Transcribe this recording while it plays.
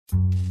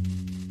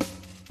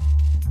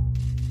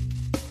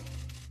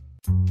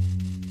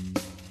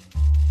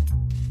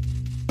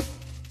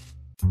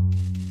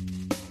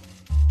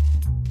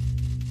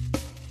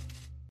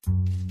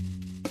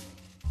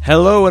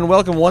Hello and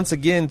welcome once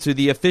again to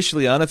the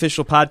officially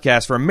unofficial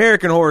podcast for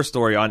American Horror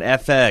Story on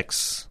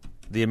FX,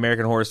 the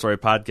American Horror Story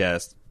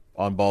podcast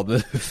on Bald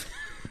Move.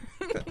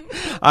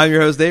 I'm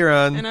your host,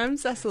 Aaron. And I'm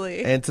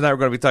Cecily. And tonight we're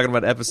going to be talking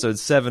about episode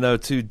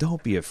 702,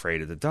 Don't Be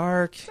Afraid of the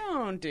Dark.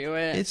 Don't do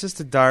it. It's just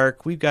a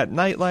dark. We've got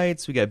night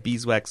lights. We got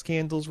beeswax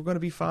candles. We're going to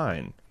be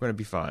fine. We're going to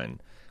be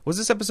fine. Was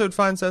this episode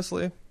fine,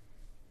 Cecily?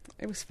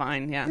 It was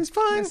fine, yeah. It was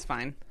fine? It was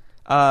fine.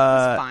 It's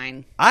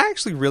fine. I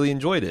actually really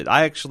enjoyed it.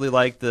 I actually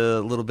liked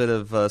the little bit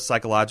of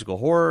psychological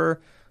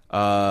horror.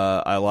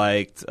 I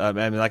liked, I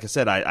mean, like I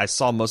said, I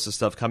saw most of the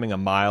stuff coming a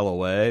mile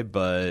away,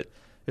 but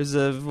it was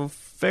a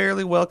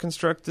fairly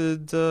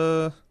well-constructed,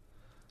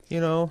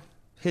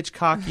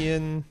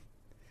 Hitchcockian,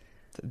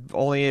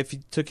 only if you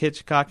took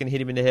Hitchcock and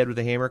hit him in the head with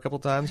a hammer a couple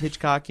times,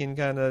 Hitchcockian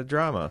kind of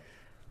drama.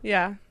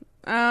 Yeah.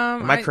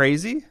 Am I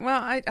crazy?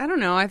 Well, I don't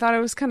know. I thought it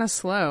was kind of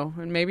slow,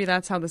 and maybe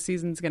that's how the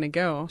season's going to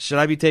go. Should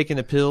I be taking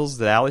the pills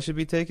that Allie should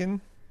be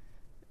taking?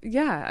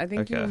 Yeah, I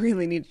think Okay. you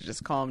really need to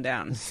just calm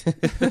down.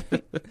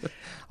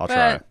 I'll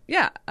try.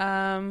 Yeah,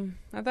 I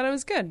thought it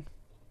was good.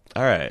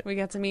 All right. We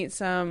got to meet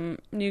some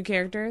new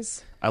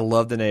characters. I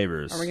love the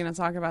neighbors. Are we going to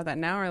talk about that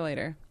now or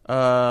later?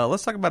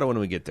 Let's talk about it when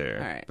we get there.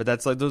 All right. But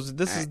that's like those.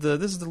 This All is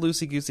right. the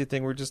loosey goosey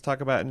thing. We're just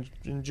talking about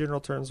in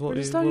general terms. What We're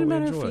just we, talking what we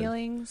about our enjoyed.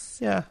 feelings.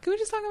 Yeah. Can we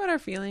just talk about our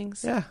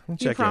feelings? Yeah. You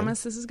Check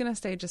promise this is going to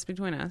stay just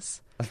between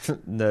us?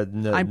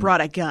 no, I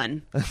brought a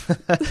gun.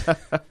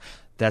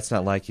 That's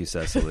not like you,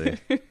 Cecily.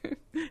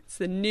 It's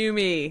the new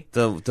me.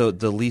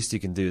 The least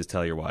you can do is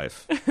tell your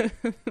wife.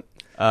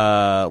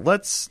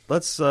 Let's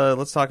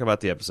talk about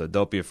the episode.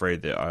 Don't be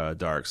afraid of the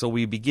dark. So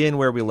we begin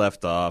where we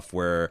left off,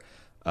 where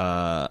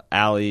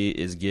Allie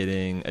is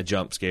getting a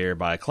jump scare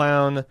by a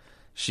clown.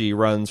 She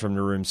runs from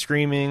the room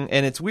screaming,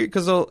 and it's weird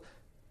because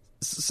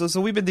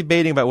so we've been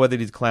debating about whether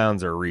these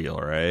clowns are real,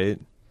 right?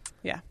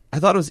 Yeah. I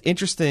thought it was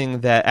interesting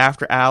that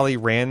after Allie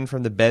ran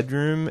from the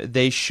bedroom,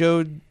 they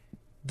showed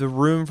the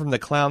room from the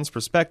clown's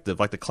perspective.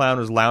 Like the clown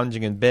was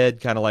lounging in bed,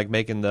 kind of like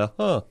making the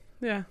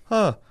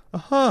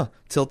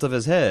tilt of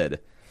his head.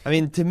 I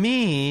mean, to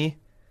me,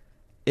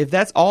 if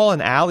that's all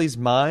in Allie's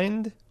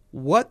mind,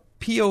 what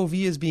POV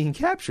is being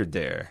captured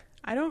there?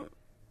 I don't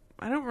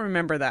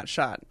remember that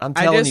shot. I'm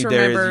telling I just you,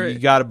 remember you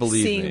got to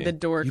believe seeing me. the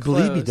door You close.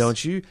 believe me,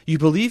 don't you? You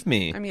believe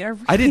me. I mean, I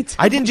really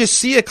I didn't just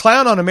see a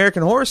clown on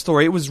American Horror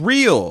Story. It was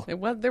real.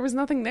 There was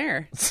nothing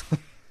there.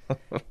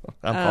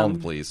 I'm calling the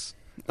police.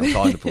 I'm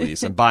calling the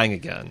police. I'm buying a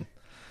gun.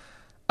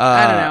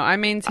 I don't know. I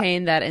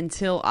maintain that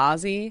until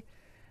Ozzy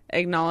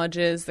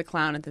acknowledges the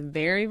clown at the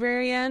very,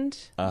 very end,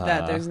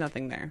 that there's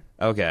nothing there.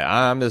 Okay,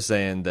 I'm just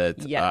saying that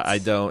Yes. I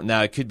don't.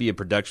 Now, it could be a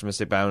production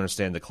mistake, but I don't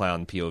understand the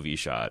clown POV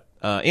shot.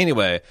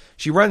 Anyway,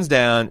 she runs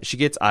down. She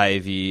gets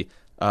Ivy.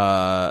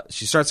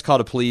 She starts to call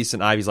the police,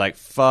 and Ivy's like,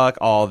 fuck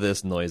all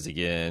this noise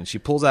again. She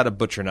pulls out a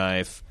butcher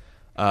knife,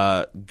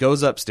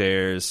 goes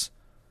upstairs,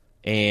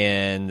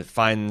 and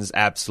finds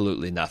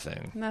absolutely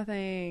nothing.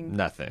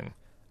 Nothing.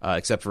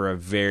 Except for a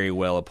very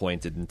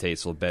well-appointed and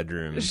tasteful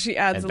bedroom. She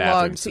adds a and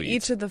bathroom log to suite.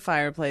 each of the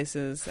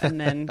fireplaces and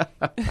then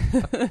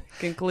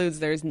concludes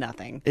there's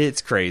nothing.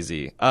 It's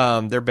crazy.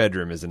 Their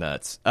bedroom is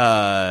nuts.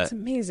 It's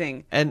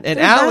amazing. And Their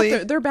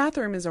Allie... their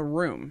bathroom is a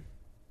room.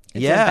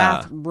 It's Yeah. a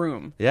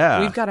bathroom.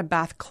 Yeah. We've got a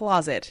bath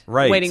closet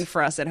Right. waiting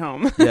for us at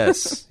home.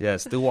 yes,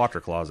 the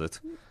water closet.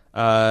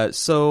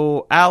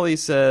 So Allie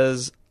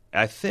says,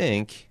 I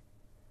think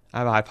I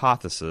have a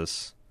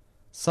hypothesis.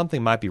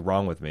 Something might be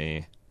wrong with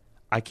me.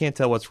 I can't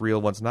tell what's real,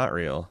 what's not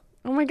real.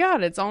 Oh my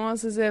God, it's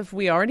almost as if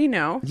we already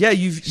know. Yeah,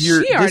 She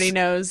already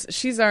knows.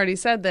 She's already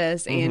said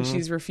this, and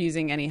she's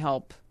refusing any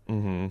help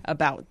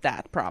about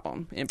that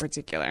problem in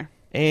particular.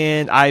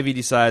 And Ivy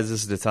decides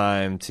this is the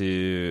time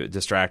to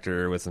distract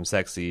her with some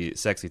sexy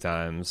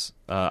times.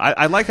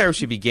 I like how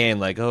she began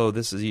like, "Oh,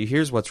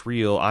 here's what's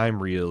real.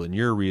 I'm real, and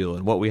you're real,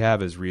 and what we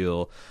have is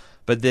real."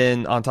 But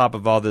then, on top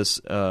of all this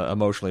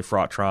emotionally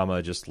fraught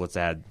trauma, just let's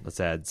add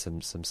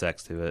some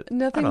sex to it.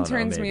 Nothing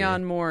turns me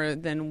on more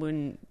than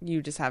when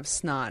you just have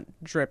snot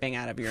dripping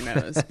out of your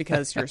nose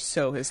because you're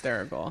so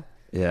hysterical.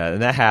 Yeah,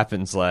 and that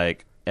happens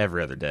like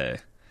every other day.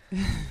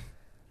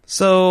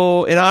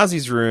 So in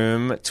Ozzy's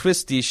room,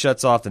 Twisty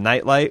shuts off the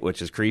nightlight,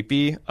 which is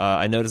creepy.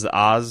 I noticed that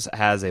Oz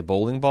has a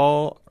bowling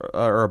ball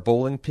or a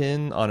bowling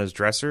pin on his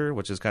dresser,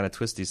 which is kind of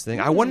Twisty's thing.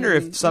 I wonder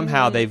if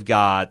somehow they've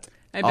got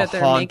I bet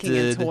they're making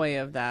a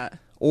toy of that.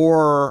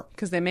 Or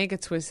because they make a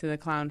Twisty the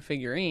Clown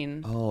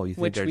figurine. Oh, you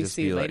think which they're we just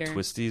see be like later.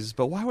 Twisties?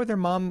 But why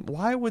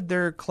would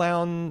their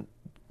clown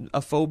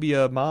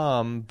aphobia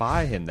mom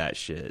buy him that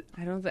shit?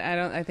 I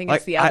think Like,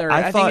 it's the other. I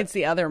I thought- think it's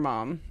the other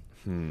mom.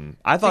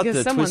 I thought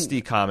Because the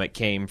Twisty comic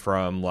came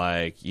from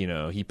like,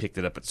 he picked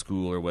it up at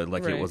school or what,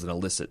 like Right. it was an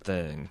illicit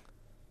thing.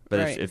 But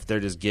Right. if they're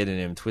just getting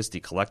him Twisty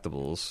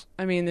collectibles,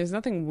 I mean, there's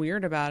nothing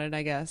weird about it,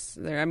 I guess.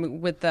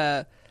 With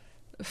the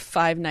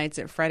Five Nights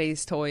at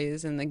Freddy's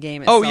toys and the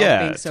game itself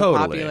being so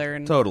popular.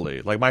 And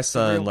totally. Like my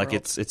son, like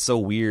it's so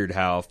weird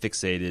how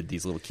fixated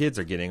these little kids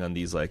are getting on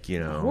these like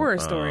horror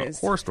story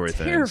things,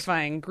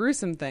 terrifying,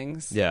 gruesome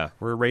things. Yeah,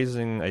 we're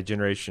raising a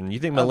generation. You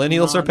think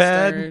millennials are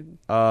bad?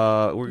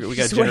 We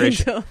got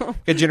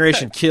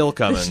generation kill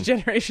coming. This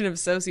generation of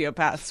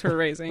sociopaths we're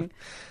raising.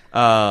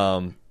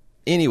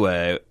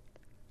 Anyway,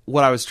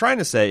 what I was trying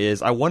to say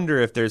is, I wonder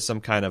if there's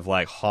some kind of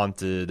like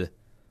haunted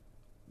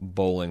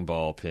bowling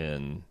ball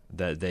pin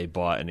that they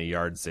bought in a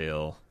yard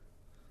sale,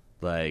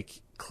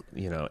 like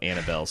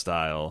Annabelle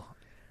style.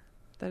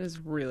 That is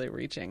really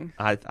reaching.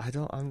 I'm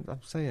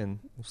saying.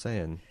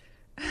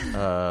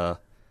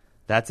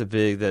 That's a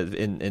big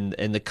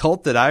in the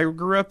cult that I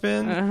grew up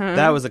in.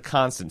 That was a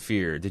constant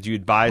fear. Did you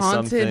buy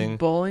haunted something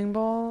bowling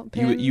ball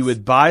pins? You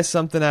would buy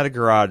something at a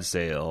garage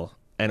sale,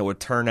 and it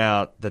would turn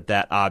out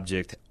that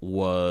object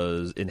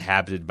was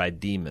inhabited by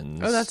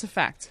demons. Oh, that's a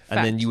fact.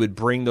 And then you would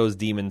bring those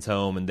demons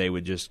home, and they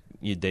would just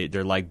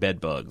they're like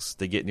bed bugs.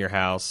 They get in your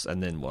house,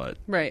 and then what?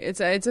 Right. It's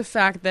a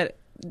fact that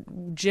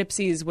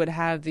gypsies would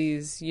have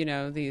these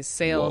these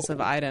sales of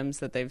items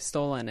that they've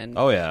stolen, and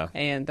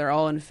and they're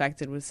all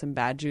infected with some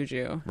bad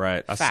juju.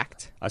 Right.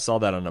 Fact. I saw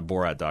that on a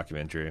Borat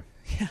documentary.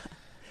 Yeah,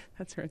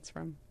 that's where it's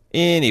from.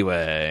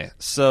 Anyway,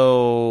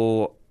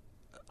 so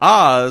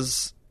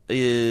Oz.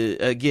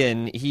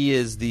 Again, he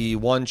is the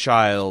one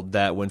child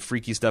that when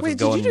freaky stuff is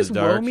going in the dark. Did you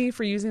just woe me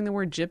for using the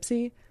word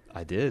gypsy?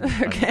 I did.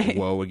 Okay.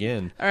 Whoa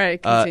again. All right,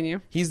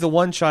 continue. He's the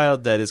one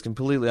child that is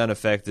completely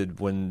unaffected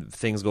when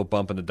things go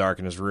bump in the dark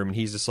in his room, and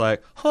he's just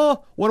like,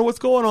 wonder what's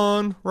going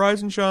on,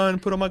 rise and shine,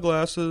 put on my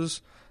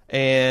glasses.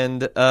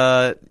 And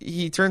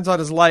he turns on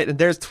his light, and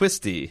there's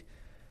Twisty.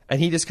 And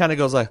he just kind of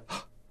goes like,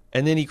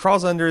 and then he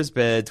crawls under his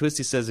bed.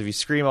 Twisty says, if you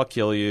scream, I'll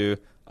kill you.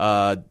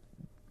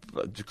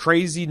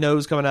 Crazy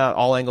nose coming out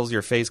all angles of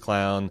your face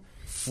clown,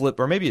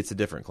 or maybe it's a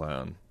different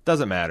clown,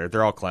 doesn't matter,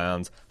 they're all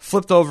clowns,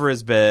 flipped over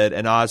his bed,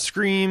 and Oz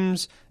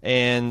screams,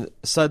 and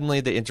suddenly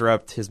they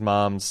interrupt his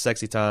mom's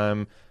sexy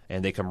time,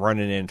 and they come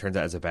running in, and turns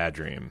out it's a bad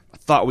dream. I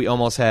thought we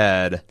almost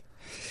had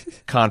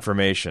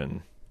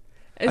confirmation.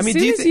 As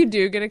soon as you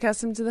do get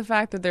accustomed to the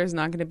fact that there's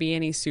not going to be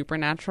any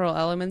supernatural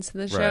elements to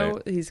the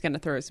show, he's going to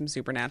throw some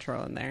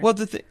supernatural in there. Well,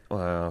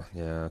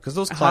 yeah, because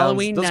those clowns,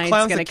 Halloween night's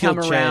going to come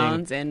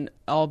around, and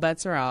all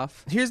bets are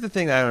off. Here's the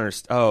thing that I don't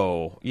understand.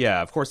 Oh,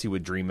 yeah, of course he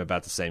would dream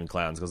about the same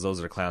clowns, because those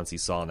are the clowns he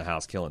saw in the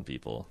house killing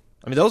people.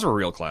 I mean, those were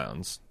real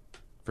clowns,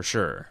 for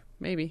sure.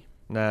 Maybe.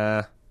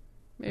 Nah.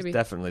 Maybe. There's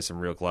definitely some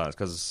real clowns,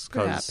 because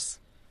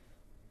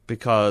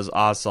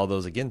Oz saw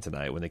those again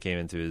tonight when they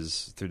came through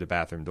the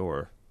bathroom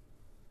door.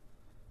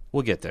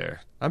 We'll get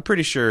there. I'm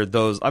pretty sure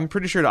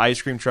the ice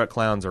cream truck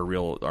clowns are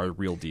real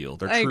deal.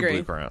 They're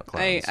true blue clowns.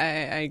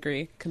 I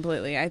agree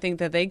completely. I think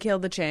that they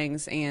killed the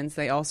Changs, and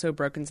they also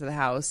broke into the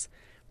house.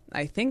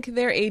 I think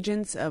they're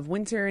agents of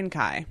Winter and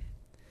Kai.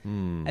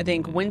 I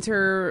think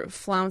Winter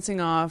flouncing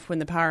off when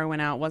the power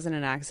went out wasn't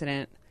an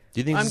accident.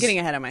 Do you think I'm getting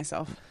ahead of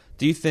myself.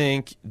 Do you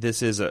think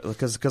this is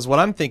because what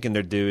I'm thinking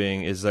they're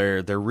doing is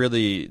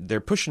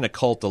they're pushing a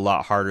cult a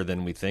lot harder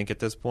than we think at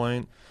this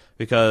point?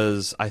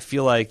 Because I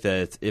feel like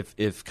that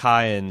if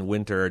Kai and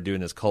Winter are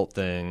doing this cult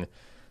thing,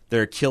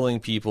 they're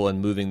killing people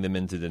and moving them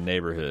into the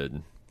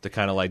neighborhood to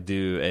kind of like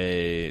do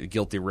a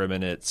guilty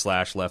remnant /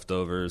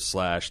 leftovers /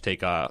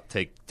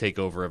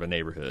 takeover of a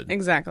neighborhood.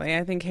 Exactly.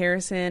 I think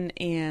Harrison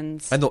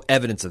and I know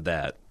evidence of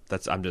that.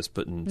 I'm just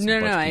putting some No,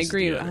 I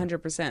agree together.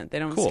 100%. They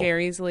don't scare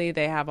easily.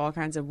 They have all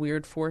kinds of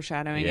weird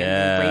foreshadowing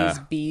and raise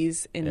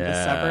bees in the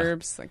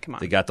suburbs. Like, come on.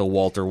 They got the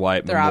Walter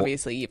White. They're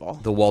obviously evil.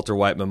 The Walter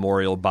White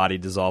Memorial body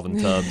dissolving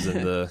tubs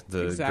in the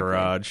exactly.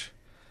 garage.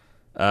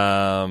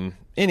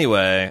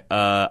 Anyway,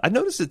 I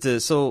noticed it.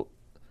 So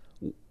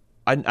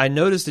I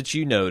noticed that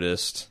you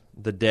noticed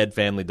the dead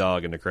family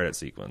dog in the credit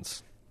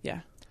sequence. Yeah.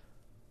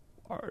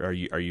 Are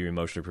you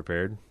emotionally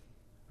prepared?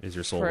 Is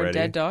your soul for ready a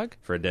dead dog?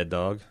 For a dead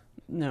dog?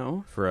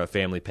 No. For a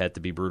family pet to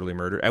be brutally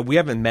murdered. And we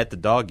haven't met the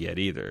dog yet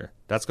either.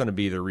 That's going to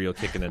be the real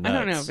kick in the nuts. I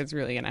don't know if it's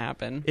really going to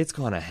happen. It's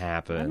going to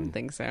happen. I don't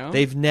think so.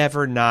 They've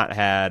never not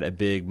had a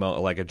big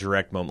moment, like a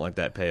direct moment like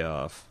that pay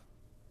off.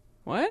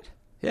 What?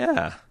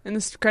 Yeah. In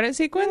the credit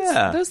sequence?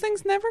 Yeah. Those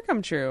things never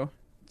come true.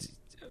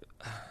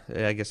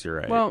 Yeah, I guess you're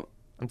right. Well,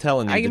 I'm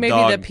telling you,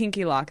 maybe the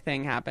pinky lock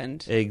thing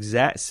happened.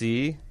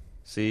 See?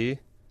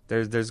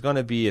 There's going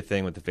to be a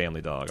thing with the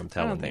family dog. I'm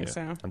telling you. I don't think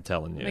so. I'm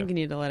telling you. I think you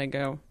need to let it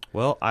go.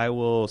 Well, I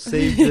will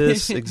save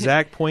this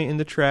exact point in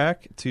the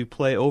track to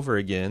play over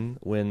again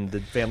when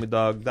the family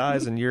dog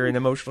dies and you're in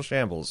emotional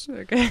shambles.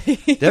 Okay.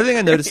 The other thing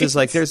I noticed is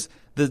like there's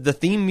the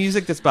theme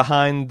music that's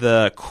behind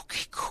the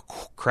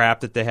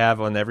crap that they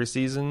have on every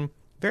season.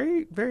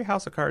 Very, very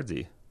House of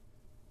Cardsy.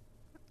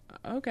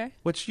 Okay.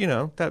 Which,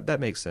 that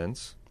makes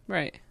sense.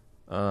 Right.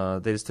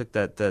 They just took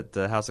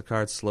that House of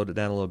Cards, slowed it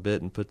down a little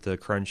bit, and put the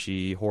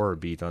crunchy horror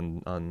beat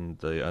on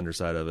the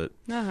underside of it.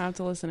 No, I'll have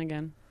to listen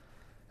again.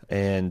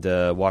 And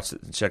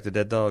check the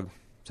dead dog.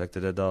 Check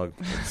the dead dog.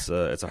 It's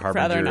a rather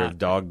harbinger not. of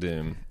dog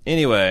doom.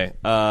 Anyway,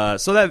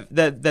 so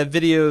that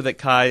video that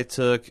Kai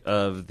took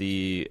of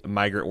the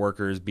migrant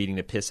workers beating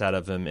the piss out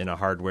of him in a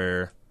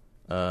hardware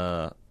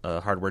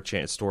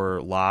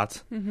store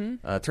lot.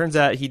 Turns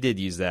out he did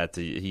use that.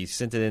 He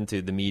sent it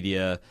into the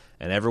media,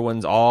 and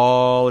everyone's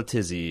all a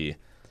tizzy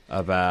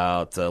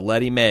about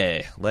Letty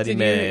Mae.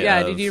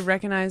 Did you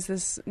recognize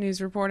this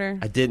news reporter?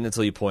 I didn't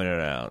until you pointed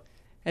it out.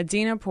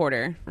 Adina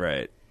Porter.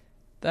 Right.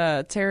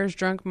 The Tara's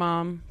drunk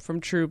mom from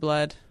True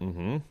Blood.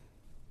 Mm-hmm.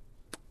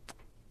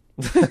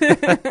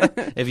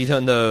 If you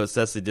don't know,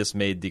 Cecily just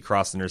made the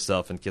crossing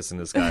herself and kissing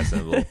the sky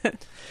symbol.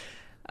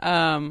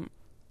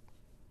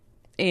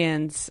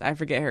 And I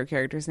forget her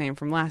character's name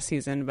from last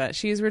season, but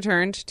she's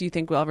returned. Do you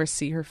think we'll ever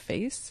see her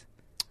face?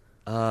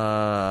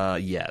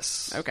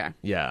 Yes. Okay.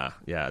 Yeah.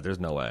 There's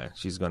no way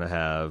she's going to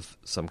have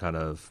some kind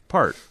of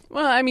part.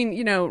 Well, I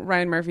mean,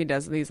 Ryan Murphy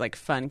does these like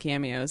fun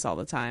cameos all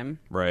the time.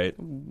 Right.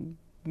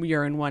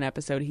 You're in one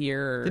episode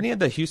here. Didn't he have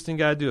the Houston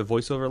guy do a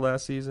voiceover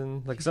last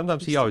season? Like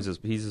sometimes he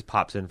just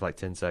pops in for like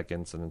 10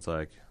 seconds and it's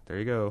like, there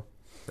you go.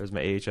 There's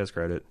my AHS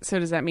credit. So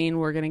does that mean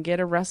we're going to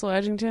get a Russell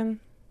Edgington?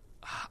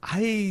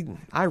 I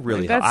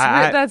really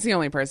that's the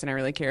only person I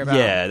really care about.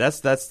 Yeah,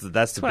 that's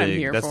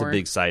the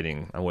big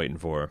sighting I'm waiting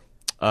for.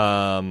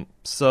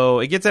 So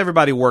it gets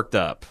everybody worked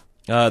up.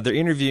 They're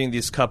interviewing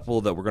this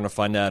couple that we're going to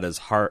find out is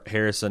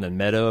Harrison and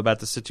Meadow about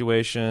the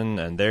situation,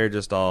 and they're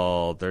just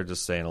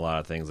saying a lot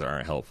of things that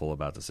aren't helpful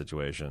about the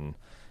situation.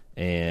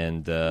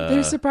 And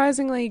they're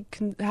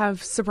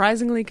have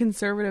surprisingly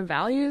conservative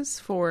values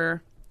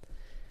for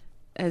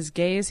as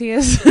gay as he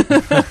is.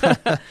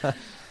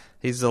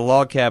 He's a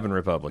log cabin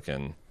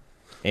Republican,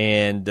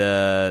 and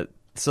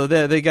so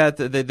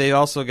they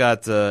also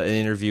got an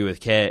interview with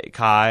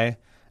Kai,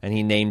 and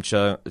he name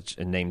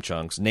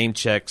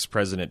checks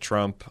President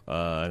Trump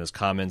and his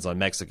comments on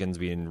Mexicans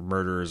being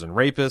murderers and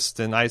rapists,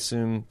 and I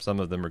assume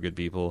some of them are good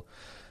people.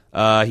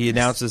 He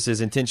announces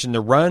his intention to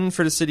run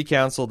for the city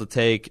council to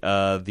take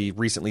the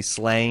recently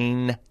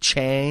slain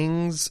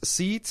Chang's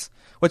seat,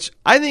 which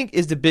I think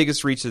is the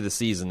biggest reach of the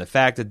season. The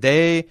fact that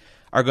they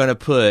are going to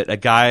put a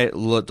guy that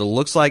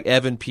looks like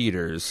Evan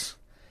Peters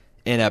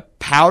in a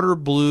powder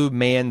blue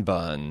man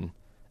bun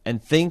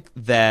and think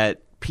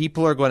that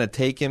people are going to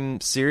take him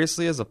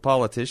seriously as a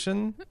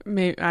politician.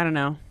 Maybe, I don't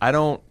know. I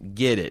don't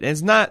get it. And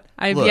it's not.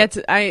 I'm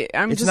just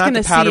going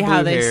to see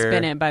how they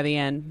spin it by the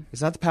end.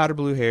 It's not the powder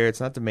blue hair. It's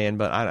not the man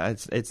bun.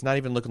 It's not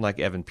even looking like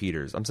Evan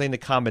Peters. I'm saying the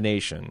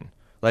combination.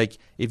 Like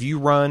if you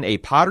run a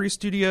pottery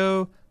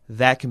studio,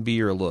 that can be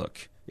your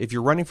look. If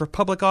you're running for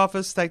public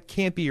office, that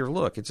can't be your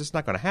look. It's just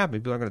not going to happen.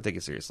 People aren't going to take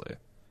it seriously.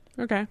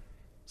 Okay.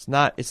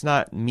 It's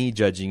not me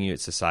judging you.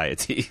 It's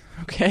society.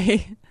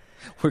 Okay.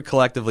 We're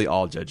collectively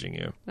all judging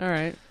you. All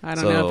right. I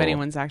don't know if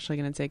anyone's actually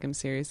going to take him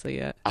seriously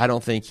yet. I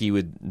don't think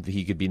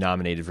he could be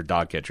nominated for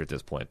dog catcher at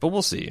this point, but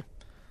we'll see.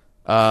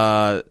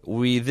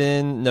 We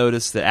then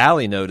notice that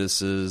Allie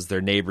notices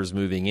their neighbors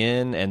moving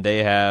in, and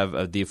they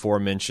have the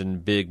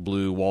aforementioned big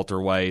blue Walter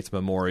White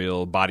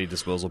Memorial body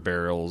disposal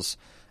barrels.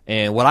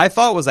 And what I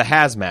thought was a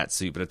hazmat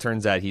suit, but it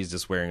turns out he's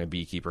just wearing a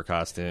beekeeper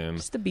costume.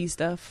 Just the bee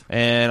stuff.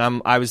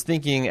 And I was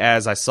thinking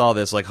as I saw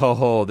this, like,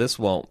 ho, this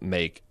won't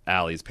make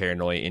Allie's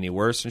paranoia any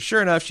worse. And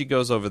sure enough, she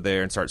goes over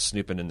there and starts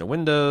snooping in the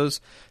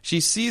windows. She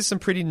sees some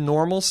pretty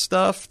normal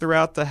stuff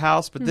throughout the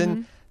house, but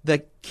then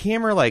the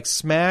camera like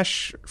snap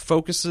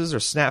focuses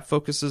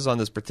on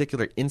this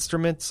particular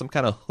instrument, some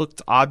kind of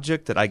hooked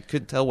object that I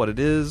couldn't tell what it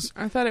is.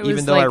 I thought it was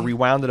even though I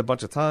rewound it a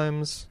bunch of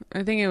times.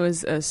 I think it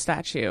was a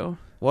statue.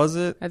 Was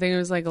it? I think it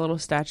was like a little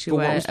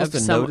statuette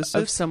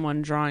of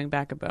someone drawing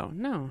back a bow.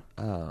 No,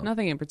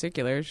 nothing in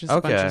particular. It's just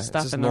a bunch of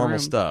stuff it's just in the normal room.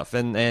 stuff.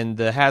 And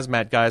the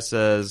hazmat guy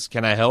says,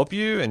 "Can I help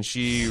you?" And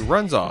she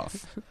runs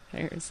off.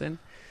 Harrison.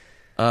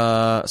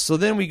 So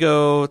then we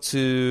go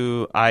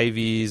to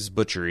Ivy's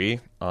Butchery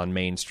on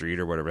Main Street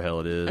or whatever the hell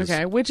it is.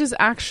 Okay, which is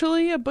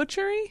actually a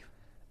butchery?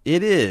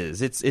 It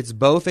is. It's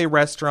both a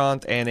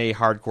restaurant and a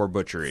hardcore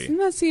butchery. Doesn't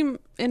that seem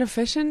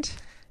inefficient?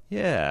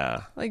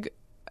 Yeah. Like,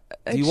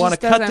 do you want to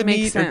cut the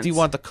meat or do you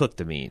want to cook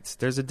the meat?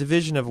 There's a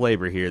division of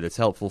labor here that's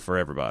helpful for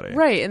everybody.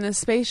 Right, and the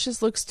space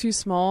just looks too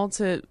small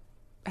to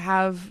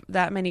have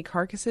that many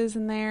carcasses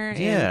in there.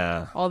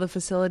 Yeah. And all the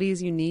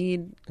facilities you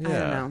need. Yeah. I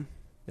don't know.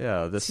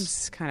 Yeah, this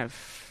is kind of,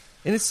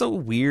 and it's so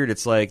weird.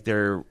 It's like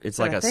it's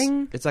like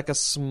a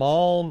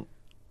small.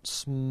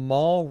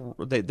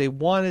 They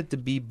want it to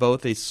be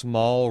both a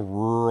small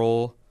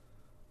rural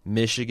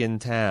Michigan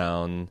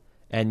town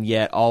and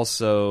yet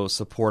also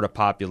support a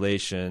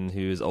population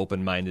who is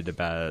open-minded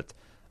about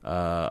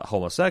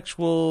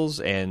homosexuals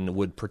and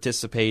would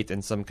participate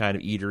in some kind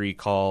of eatery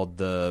called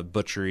the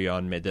Butchery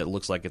that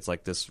looks like it's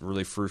like this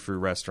really frou-frou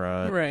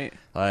restaurant. Right.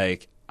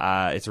 Like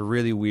it's a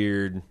really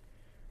weird.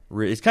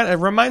 It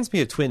reminds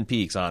me of Twin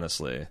Peaks,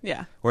 honestly.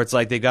 Yeah. Where it's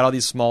like they got all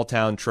these small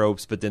town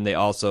tropes, but then they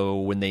also,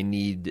 when they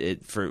need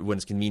it when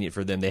it's convenient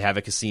for them, they have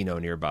a casino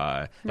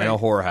nearby and a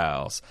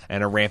whorehouse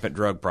and a rampant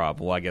drug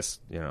problem. Well, I guess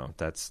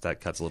that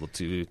cuts a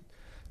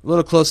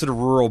little closer to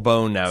rural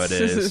bone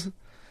nowadays.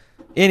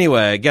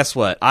 Anyway, guess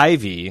what?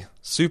 Ivy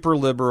super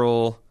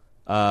liberal,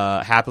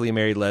 happily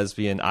married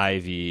lesbian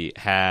Ivy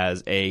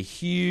has a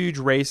huge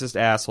racist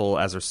asshole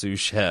as her sous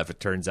chef.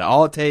 It turns out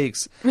all it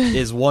takes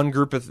is one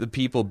group of the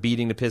people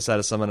beating the piss out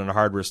of someone in a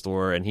hardware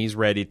store, and he's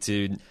ready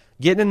to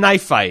get in a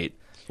knife fight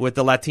with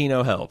the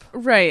Latino help.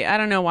 Right. I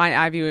don't know why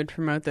Ivy would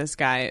promote this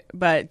guy,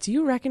 but do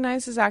you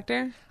recognize this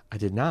actor? I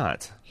did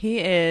not. He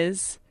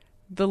is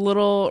the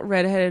little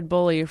redheaded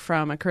bully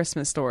from A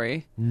Christmas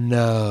Story.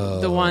 No.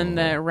 The one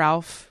that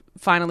Ralph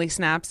finally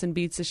snaps and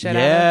beats the shit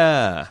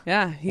out of.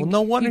 Yeah. Well,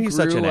 no wonder he's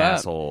such an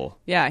asshole.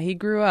 Yeah, he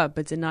grew up,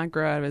 but did not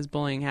grow out of his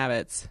bullying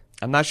habits.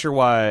 I'm not sure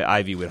why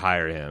Ivy would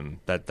hire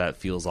him. That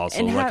feels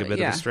also like a bit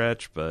of a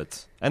stretch,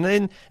 but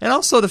and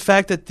also the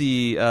fact that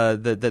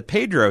that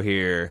Pedro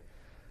here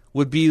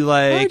would be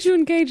like, why would you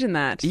engage in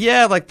that?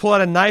 Yeah, like pull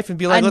out a knife and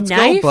be like, "Let's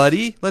go,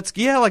 buddy. Let's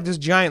like this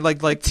giant like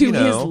to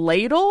his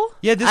ladle.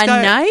 Yeah, this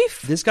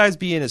knife. This guy's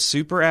being a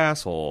super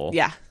asshole.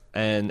 Yeah.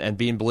 And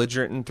being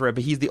belligerent and threat,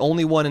 but he's the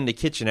only one in the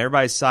kitchen.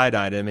 Everybody's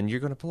side-eyed him, and you're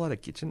going to pull out a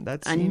kitchen?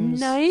 That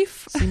seems... A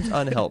knife? Seems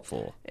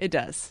unhelpful. It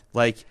does.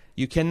 Like,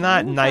 you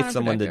cannot knife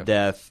someone to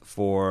death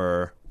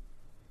for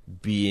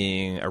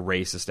being a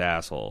racist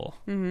asshole.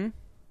 Mm-hmm.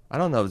 I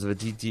don't know.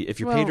 If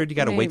you're Pedro, you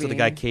got to wait till the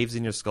guy caves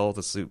in your skull with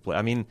a soup plate.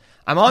 I mean,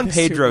 I'm on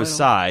Pedro's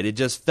side. It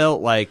just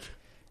felt like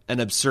an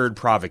absurd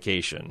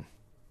provocation.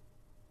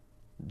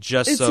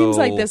 It seems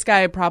like this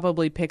guy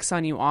probably picks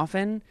on you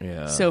often.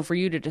 Yeah. So for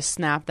you to just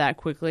snap that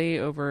quickly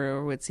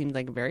over what seemed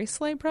like a very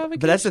slight provocation.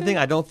 But that's the thing.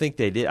 I don't think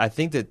they did. I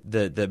think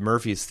that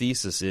Murphy's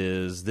thesis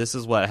is this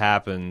is what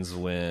happens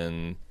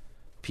when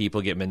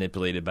people get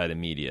manipulated by the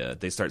media.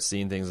 They start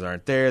seeing things that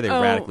aren't there. They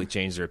radically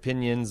change their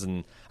opinions.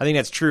 And I think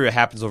that's true. It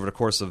happens over the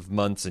course of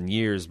months and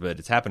years, but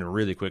it's happening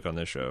really quick on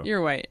this show.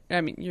 You're right. I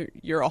mean,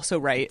 you're also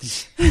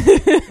right.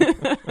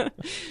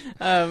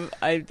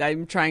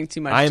 I'm trying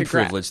too much. I am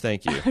privileged.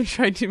 Thank you. I'm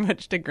trying too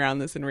much to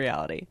ground this in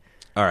reality.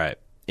 All right.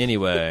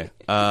 Anyway,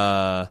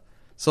 so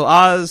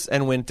Oz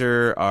and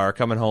Winter are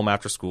coming home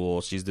after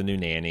school. She's the new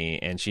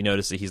nanny, and she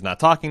notices he's not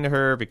talking to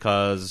her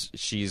because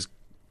she's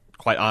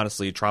quite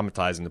honestly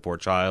traumatizing the poor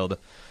child.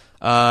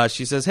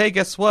 She says, "Hey,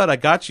 guess what? I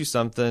got you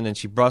something," and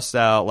she busts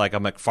out like a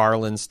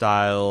McFarlane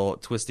style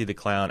Twisty the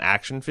Clown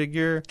action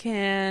figure.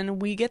 Can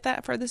we get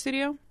that for the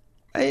studio?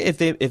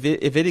 If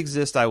it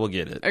exists, I will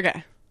get it.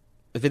 Okay.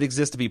 If it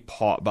exists to be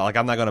but like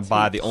I'm not going to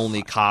buy the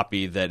only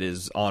copy that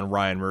is on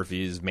Ryan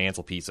Murphy's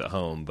mantelpiece at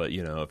home. But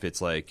you know, if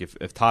it's like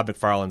if Todd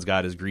McFarlane's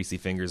got his greasy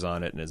fingers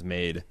on it and has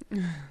made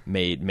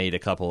a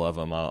couple of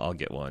them, I'll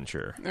get one.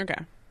 Sure.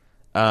 Okay.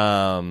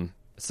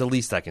 It's the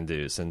least I can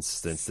do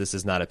since this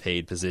is not a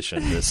paid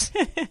position. This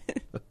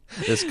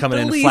coming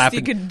in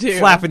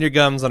flapping your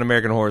gums on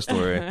American Horror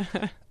Story.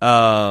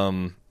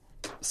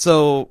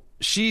 So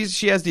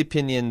she has the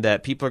opinion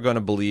that people are going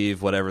to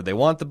believe whatever they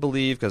want to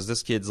believe because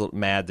this kid's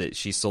mad that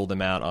she sold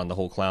him out on the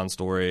whole clown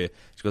story.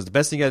 She goes, the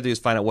best thing you got to do is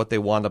find out what they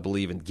want to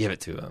believe and give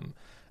it to him.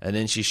 And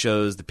then she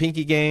shows the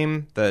Pinky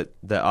game that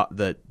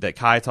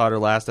Kai taught her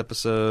last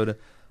episode.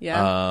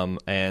 Yeah.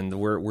 And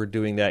we're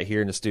doing that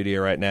here in the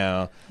studio right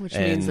now. Which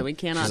means that we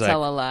cannot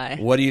tell a lie.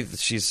 What do you?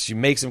 She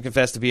makes him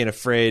confess to being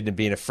afraid of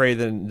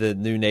the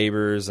new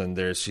neighbors,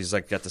 and she's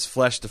like got this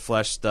flesh to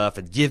flesh stuff.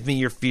 And give me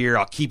your fear,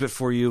 I'll keep it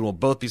for you, and we'll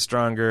both be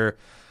stronger.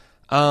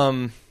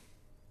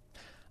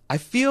 I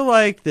feel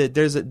like that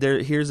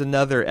here's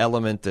another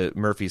element that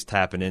Murphy's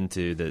tapping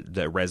into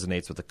that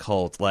resonates with the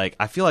cult. Like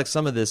I feel like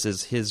some of this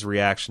is his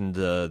reaction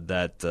to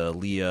that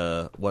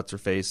Leah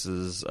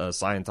what's-her-face's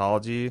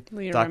Scientology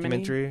Leah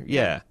documentary. Remini?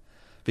 Yeah,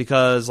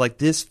 because like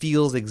this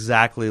feels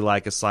exactly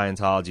like a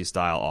Scientology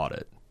style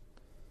audit.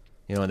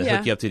 You know, and they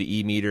hook you up to the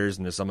e-meters,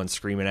 and there's someone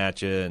screaming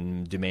at you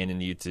and demanding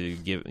you to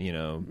give, you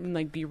know,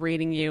 like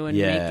berating you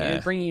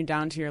and bringing you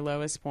down to your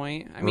lowest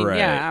point. I mean,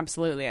 yeah,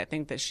 absolutely. I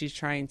think that she's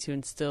trying to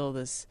instill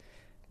this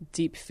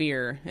deep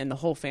fear in the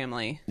whole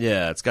family.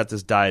 Yeah, it's got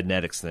this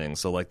Dianetics thing,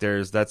 so like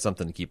that's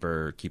something to keep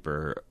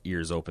her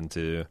ears open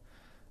to.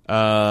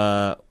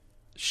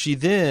 She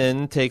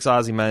then takes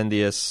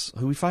Ozymandias,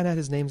 who we find out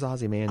his name's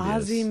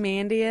Ozymandias.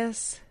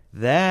 Ozymandias.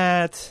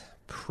 That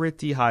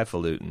pretty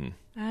highfalutin.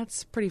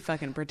 That's pretty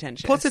fucking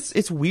pretentious. Plus,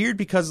 it's weird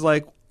because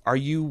like,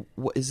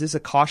 is this a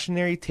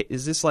cautionary?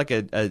 Is this like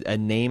a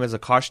name as a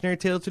cautionary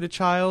tale to the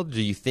child?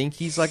 Do you think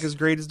he's like as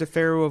great as the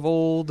Pharaoh of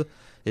old?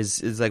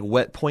 Is like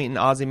what point in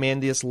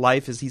Ozymandias'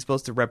 life is he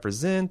supposed to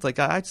represent? Like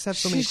I just have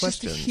so many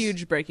questions. She's just a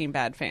huge Breaking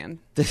Bad fan.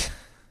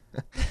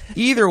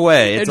 Either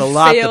way, it's a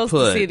lot to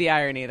put. To see the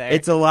irony there.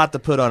 It's a lot to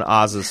put on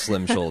Oz's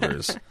slim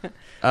shoulders.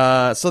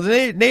 So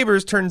the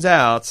neighbors turns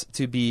out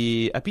to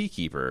be a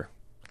beekeeper.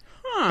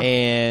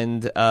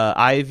 And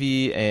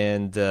Ivy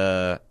and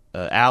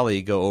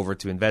Allie go over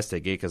to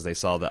investigate because they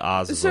saw that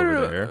Oz is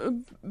over there.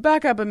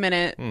 Back up a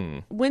minute.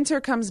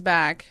 Winter comes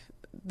back.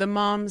 The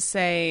moms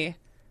say,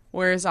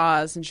 "Where's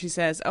Oz?" And she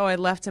says, "Oh, I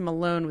left him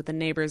alone with the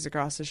neighbors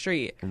across the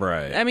street."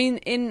 Right. I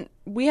mean,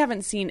 we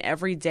haven't seen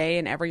every day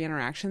and every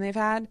interaction they've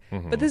had,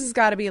 but this has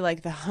got to be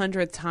like the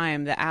 100th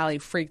time that Allie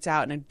freaked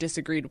out and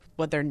disagreed with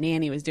what their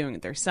nanny was doing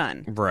with their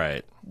son.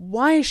 Right.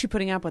 Why is she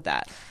putting up with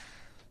that?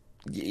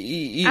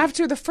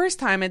 After the first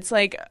time, it's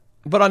like,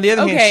 But on the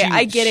other Okay, hand,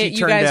 I get she it. You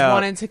turned guys out-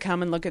 wanted to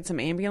come and look at some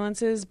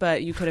ambulances,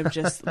 but you could have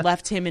just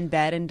left him in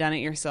bed and done it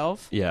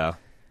yourself. Yeah.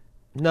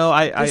 No,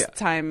 This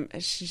time,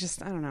 she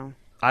just, I don't know.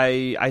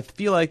 I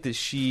feel like that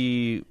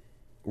she,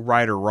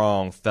 right or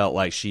wrong, felt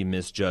like she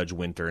misjudged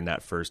Winter in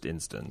that first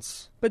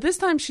instance. But this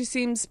time she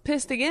seems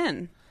pissed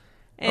again.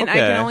 And I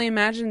Okay. can only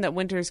imagine that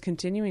Winter's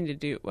continuing to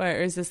do... Or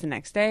is this the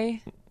next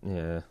day?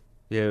 Yeah.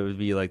 Yeah, it would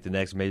be like the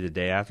next, maybe the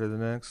day after the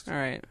next. All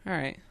right.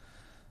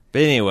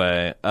 But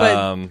anyway,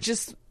 But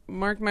just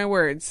mark my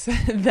words.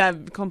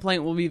 That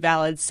complaint will be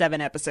valid 7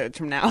 episodes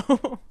from now.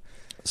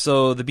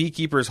 so the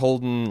beekeeper's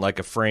holding like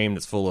a frame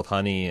that's full of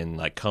honey and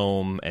like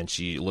comb, and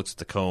she looks at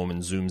the comb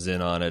and zooms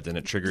in on it, and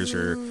it triggers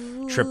her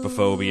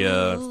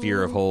trypophobia,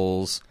 fear of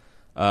holes.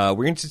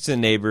 We're interested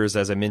in neighbors.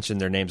 As I mentioned,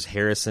 their names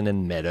Harrison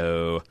and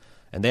Meadow.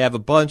 And they have a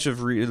bunch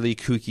of really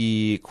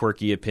kooky,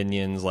 quirky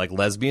opinions, like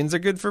lesbians are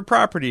good for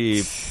property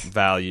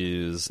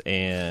values,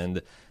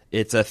 and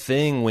it's a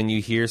thing when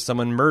you hear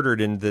someone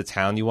murdered in the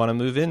town you want to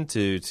move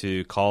into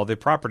to call the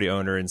property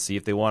owner and see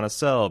if they want to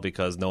sell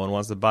because no one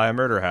wants to buy a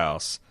murder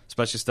house,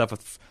 especially stuff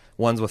with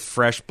ones with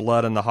fresh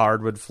blood on the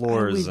hardwood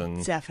floors. I would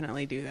and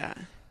definitely do that.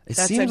 it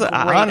That's seems a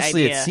like, great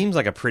honestly, idea. it seems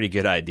like a pretty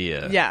good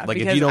idea. Yeah, like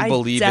because if you don't I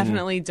believe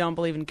definitely don't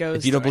believe in ghosts.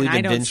 if you don't believe and I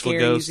in don't vengeful scare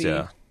ghosts, easy.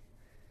 yeah.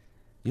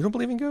 You don't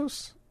believe in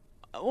ghosts?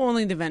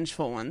 Only the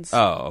vengeful ones.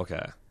 Oh,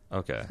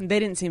 okay. They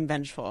didn't seem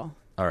vengeful.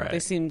 All right. They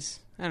seemed,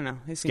 I don't know,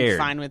 they seemed Scared.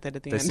 fine with it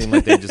at the They end. seem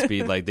like they'd just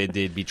be like they'd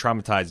be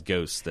traumatized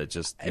ghosts that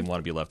just didn't want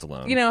to be left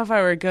alone. You know, if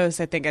I were a ghost,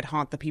 I think I'd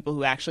haunt the people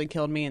who actually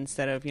killed me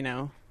instead of,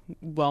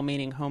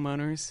 well-meaning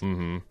homeowners.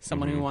 Mm-hmm.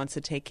 Someone who wants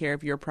to take care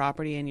of your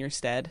property in your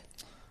stead.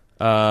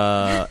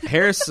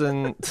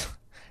 Harrison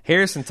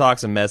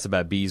talks a mess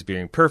about bees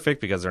being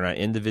perfect because they're not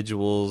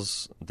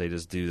individuals. They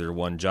just do their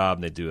one job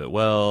and they do it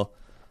well.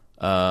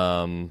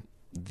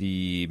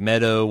 The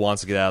Meadow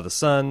wants to get out of the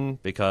sun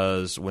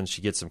because when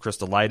she gets some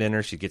crystal light in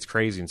her, she gets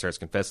crazy and starts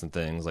confessing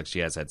things like she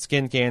has had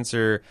skin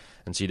cancer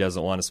and she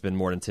doesn't want to spend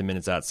more than 10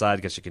 minutes outside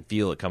because she can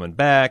feel it coming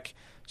back.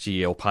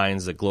 She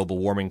opines that global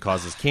warming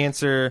causes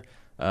cancer.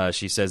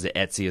 She says that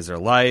Etsy is her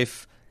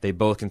life. They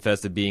both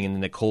confess to being in the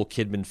Nicole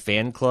Kidman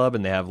fan club,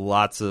 and they have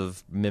lots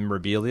of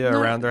memorabilia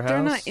around their house.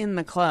 They're not in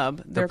the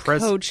club. They're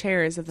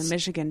co-chairs of the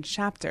Michigan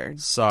chapter.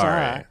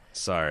 Sorry.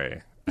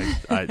 Duh. I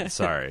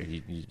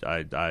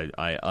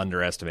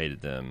underestimated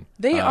them.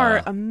 They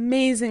are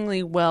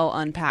amazingly well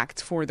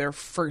unpacked for their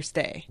first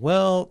day.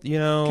 Well,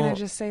 Can I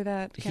just say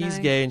that? He's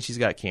gay and she's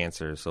got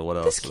cancer, so what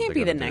else? This is can't they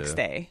be the gonna next do?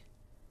 day.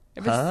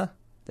 If it's Huh?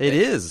 It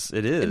is.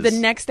 It is. the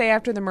next day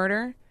after the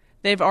murder.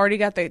 They've already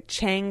got the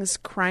Chang's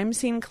crime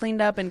scene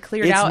cleaned up and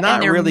cleared It's out. not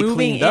and they're really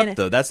moving cleaned in. up,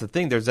 though. That's the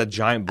thing. There's that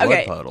giant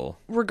blood puddle.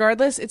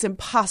 Regardless, it's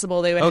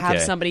impossible they would Okay.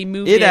 have somebody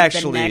move It in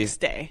actually, the next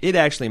day. It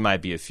actually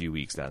might be a few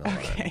weeks down the line.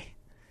 Okay.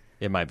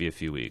 It might be a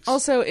few weeks.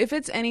 Also, if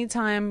it's any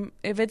time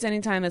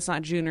that's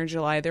not June or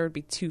July, there would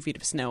be 2 feet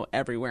of snow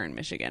everywhere in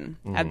Michigan.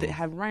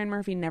 Have Ryan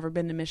Murphy never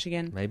been to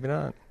Michigan? Maybe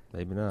not.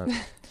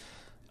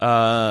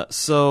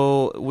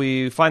 So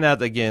we find out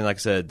again, like I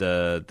said,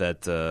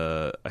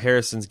 that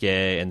Harrison's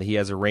gay, and he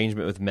has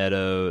arrangement with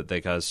Meadow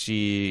because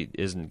she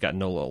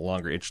no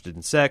longer interested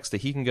in sex.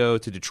 That he can go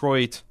to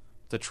Detroit.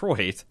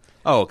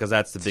 Oh, because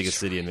that's the biggest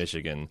city in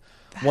Michigan.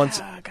 Once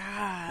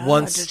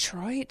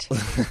Detroit,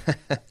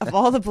 of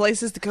all the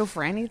places to go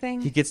for anything,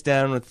 he gets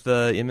down with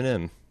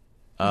Eminem.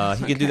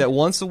 He can do that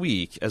once a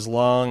week as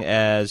long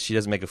as she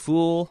doesn't make a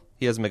fool.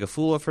 He doesn't make a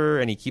fool of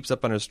her, and he keeps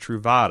up on his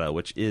Truvada,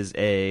 which is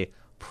a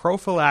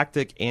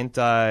prophylactic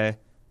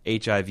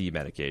anti-HIV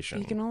medication.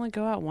 You can only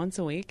go out once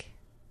a week.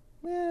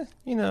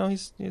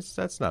 He's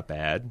that's not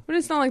bad. But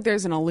it's not like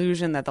there's an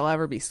illusion that they'll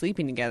ever be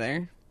sleeping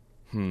together.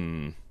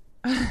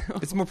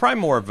 It's probably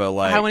more of a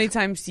like. How many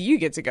times do you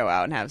get to go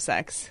out and have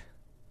sex?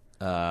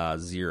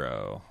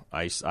 0.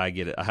 I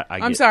get it.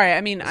 I'm sorry.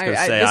 I mean,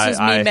 this is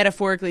me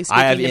metaphorically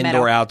speaking. I have to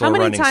indoor, Meadow. outdoor How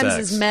many running times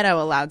sex. is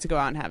Meadow allowed to go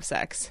out and have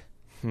sex?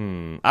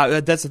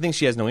 That's the thing.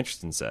 She has no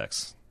interest in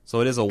sex,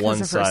 so it is a Because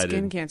of her one-sided.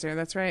 skin cancer.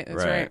 That's right.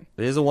 That's right.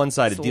 It is a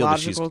one-sided It's a deal, but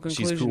logical she's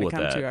conclusion cool to with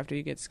come that. to after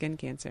you get skin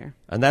cancer.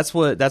 And that's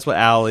what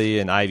Allie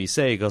and Ivy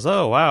say. He goes,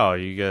 "Oh wow,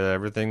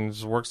 everything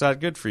works out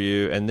good for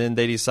you." And then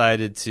they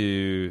decided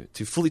to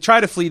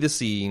try to flee the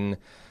scene,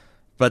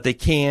 but they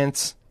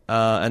can't.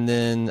 And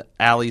then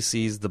Allie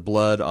sees the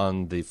blood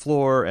on the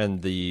floor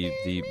and the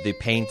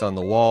paint on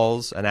the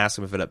walls, and asks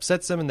them if it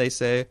upsets them. And they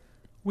say,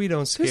 "We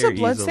don't scare There's a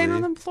blood easily." stain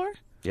on the floor?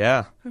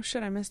 Yeah, Oh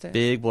shit, I missed it.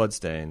 big blood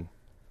stain,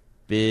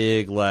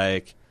 big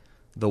like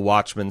the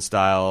Watchmen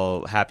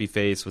style happy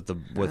face with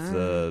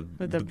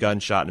the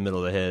gunshot in the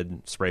middle of the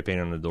head, spray paint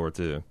on the door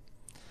too.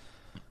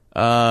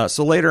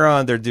 So later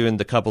on, they're doing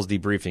the couples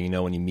debriefing.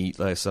 When you meet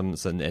like some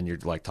and you're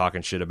like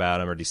talking shit about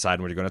them or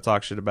deciding whether you're going to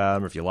talk shit about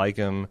them or if you like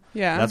them.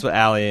 Yeah. And that's what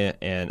Allie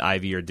and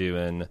Ivy are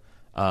doing.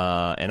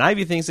 And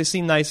Ivy thinks they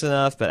seem nice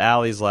enough, but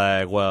Allie's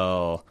like,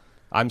 well,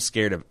 I'm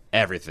scared of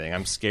everything.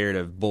 I'm scared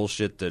of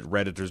bullshit that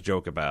Redditors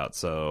joke about.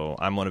 So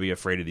I'm going to be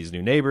afraid of these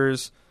new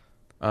neighbors.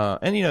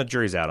 And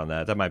jury's out on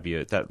that. That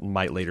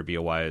might later be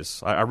a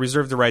wise. I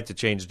reserve the right to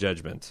change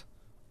judgment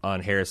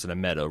on Harrison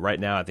and Meadow. Right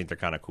now, I think they're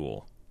kind of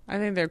cool. I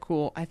think they're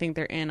cool. I think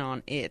they're in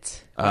on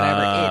it,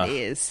 whatever it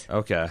is.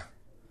 Okay.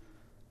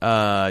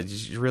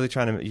 You're really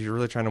trying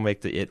to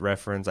make the It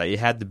reference. It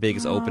had the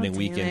biggest opening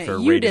weekend for a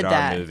rated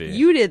R movie.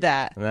 You did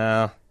that.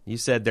 No, you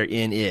said they're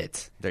in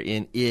it. They're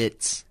in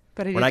it.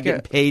 But we're not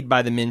getting paid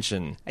by the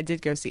mention. I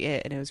did go see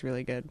it, and it was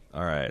really good.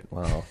 All right.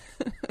 Well,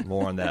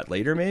 more on that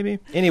later, maybe.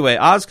 Anyway,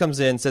 Oz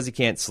comes in, says he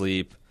can't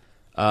sleep.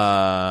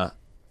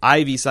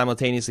 Ivy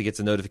simultaneously gets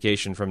a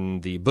notification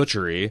from the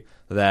butchery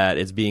that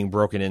it's being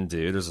broken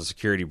into. There's a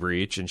security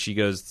breach, and she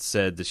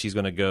said that she's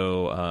going to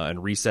go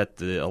and reset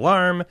the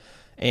alarm.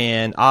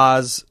 And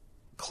Oz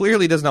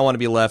clearly does not want to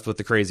be left with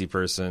the crazy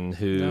person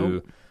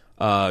who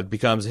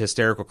becomes a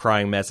hysterical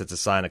crying mess that's a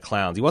sign of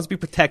clowns. He wants to be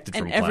protected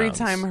from clowns. And every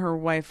time her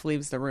wife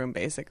leaves the room,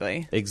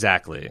 basically.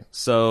 Exactly.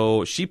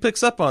 So she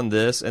picks up on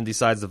this and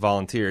decides to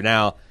volunteer.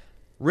 Now,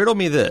 riddle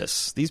me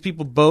this. These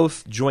people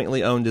both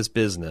jointly own this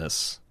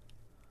business.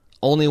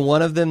 Only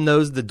one of them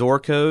knows the door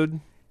code?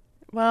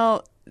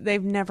 Well,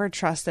 they've never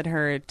trusted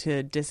her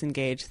to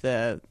disengage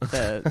the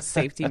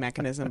safety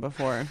mechanism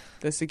before,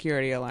 the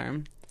security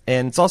alarm.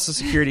 And it's also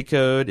security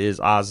code is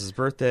Oz's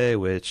birthday,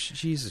 which,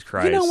 Jesus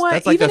Christ. You know what?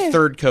 That's like the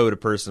third code a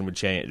person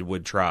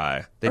would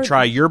try. They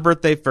try your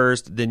birthday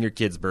first, then your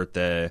kid's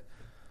birthday.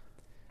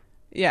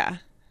 Yeah.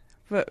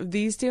 But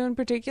these two in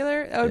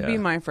particular, that would be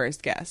my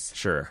first guess.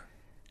 Sure.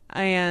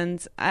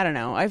 And I don't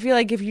know. I feel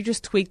like if you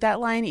just tweak that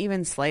line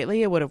even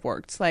slightly, it would have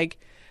worked. Like,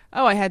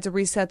 oh, I had to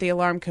reset the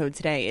alarm code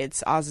today.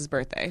 It's Oz's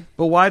birthday.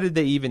 But why did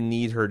they even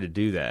need her to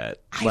do that?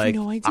 I have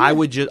no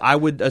idea. I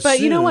would assume. But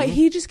you know what?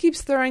 He just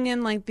keeps throwing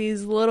in like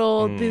these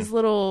little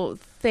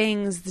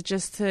things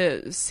just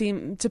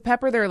to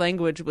pepper their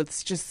language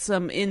with just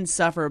some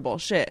insufferable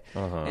shit.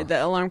 The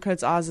alarm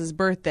code's Oz's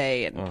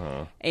birthday,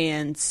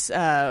 and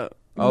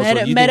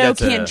Meadow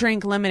can't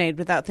drink lemonade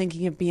without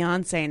thinking of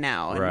Beyonce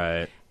now.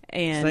 Right.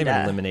 And it's not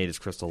even lemonade, it's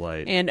Crystal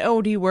Light. And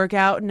do you work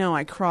out? No,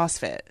 I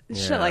CrossFit.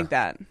 Shit like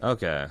that.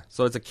 Okay.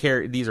 So it's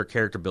these are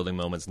character building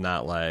moments,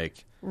 not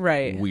like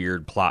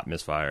weird plot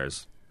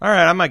misfires. All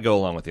right, I might go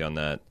along with you on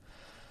that.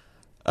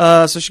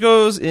 So she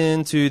goes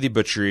into the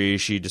butchery.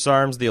 She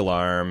disarms the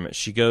alarm.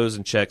 She goes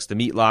and checks the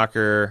meat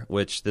locker,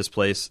 which this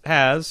place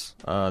has.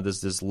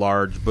 This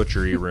large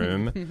butchery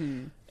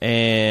room.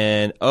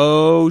 And,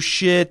 oh,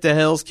 shit, the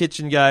Hell's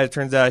Kitchen guy, it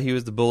turns out he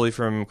was the bully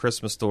from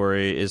Christmas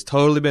Story, is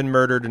totally been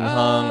murdered and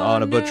hung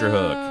on a butcher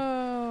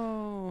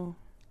hook.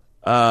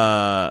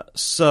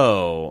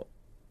 So,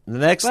 the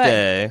next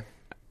day...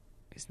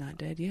 He's not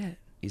dead yet.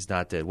 He's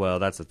not dead. Well,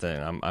 that's the thing.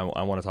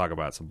 I want to talk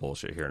about some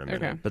bullshit here in a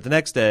minute. Okay. But the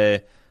next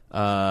day...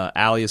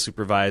 Allie is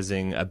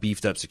supervising a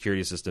beefed-up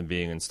security system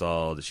being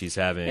installed. She's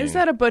having... Is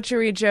that a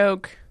butchery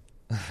joke?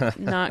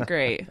 Not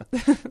great.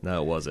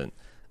 No, it wasn't.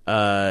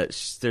 They're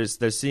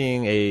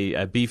seeing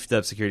a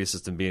beefed-up security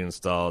system being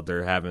installed.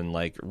 They're having,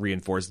 like,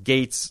 reinforced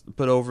gates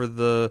put over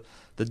the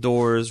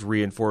doors,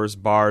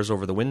 reinforced bars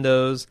over the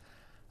windows.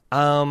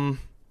 I'm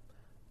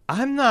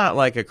not,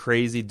 like, a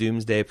crazy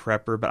doomsday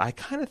prepper, but I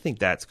kind of think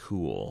that's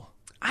cool.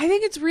 I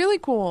think it's really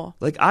cool.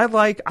 Like I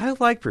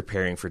like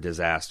preparing for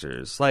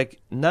disasters.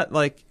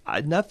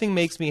 Nothing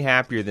makes me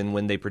happier than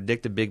when they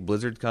predict a big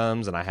blizzard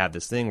comes, and I have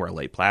this thing where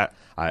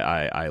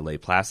I lay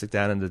plastic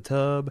down in the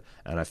tub,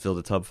 and I fill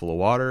the tub full of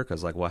water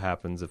because what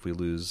happens if we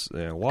lose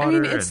water? I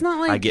mean, it's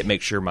not like I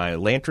make sure my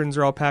lanterns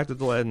are all packed with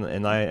the lead,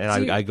 and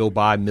I go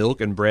buy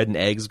milk and bread and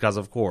eggs because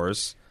of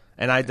course,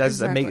 and I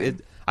make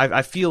it.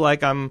 I feel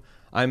like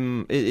I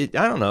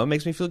don't know. It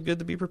makes me feel good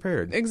to be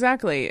prepared.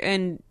 Exactly.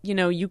 And,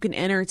 you can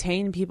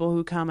entertain people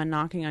who come and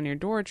knocking on your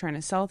door trying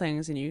to sell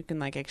things, and you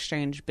can,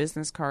 exchange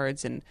business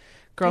cards and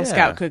Girl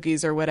Scout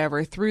cookies or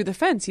whatever through the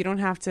fence. You don't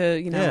have to,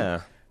 I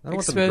don't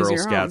want some Girl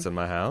Scouts in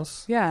my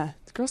house. Yeah.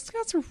 Girl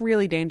Scouts are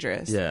really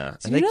dangerous. Yeah.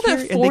 So you know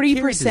that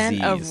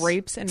 40% of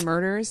rapes and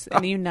murders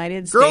in the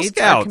United States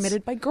are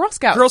committed by Girl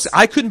Scouts?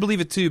 I couldn't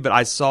believe it, too, but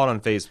I saw it on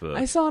Facebook.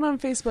 I saw it on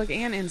Facebook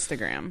and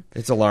Instagram.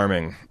 It's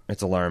alarming.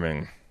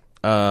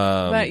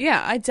 But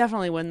yeah, I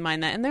definitely wouldn't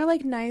mind that. And they're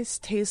nice,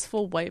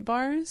 tasteful white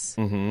bars.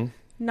 Mm-hmm.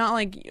 Not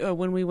like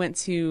when we went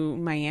to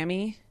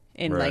Miami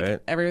and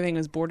everything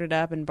was boarded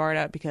up and barred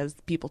up because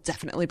people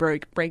definitely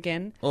break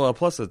in. Well,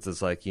 plus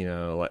it's I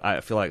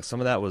feel like some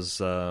of that was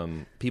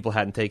people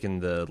hadn't taken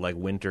the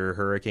winter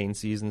hurricane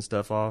season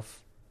stuff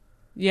off.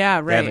 Yeah,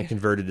 right. They haven't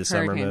converted to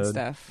hurricane summer mode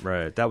stuff.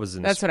 Right.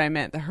 That's what I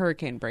meant. The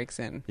hurricane breaks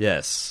in.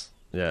 Yes.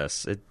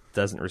 It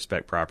doesn't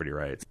respect property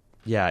rights.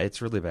 Yeah,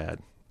 it's really bad.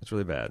 It's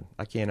really bad.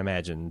 I can't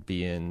imagine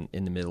being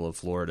in the middle of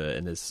Florida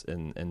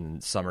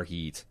in summer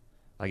heat.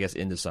 I guess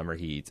into summer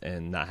heat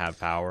and not have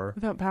power.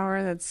 Without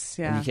power, that's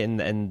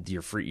And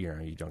you're free.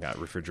 You don't got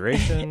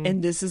refrigeration.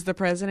 And this is the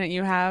president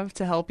you have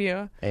to help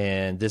you.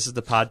 And this is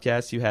the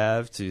podcast you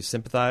have to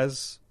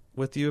sympathize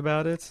with you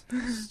about it.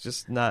 It's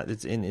just not.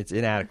 It's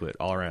inadequate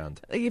all around.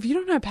 If you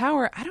don't have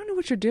power, I don't know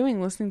what you're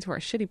doing listening to our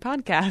shitty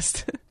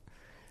podcast.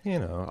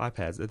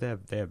 iPads,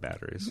 they have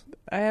batteries.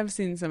 I have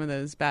seen some of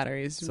those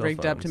batteries Cell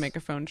rigged phones. up to make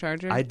a phone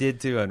charger. I did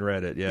too on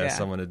Reddit. Yeah,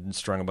 someone had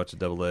strung a bunch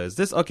of AA.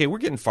 We're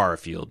getting far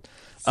afield.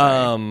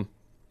 Sorry.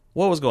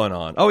 What was going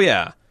on? Oh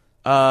yeah.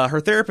 Her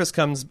therapist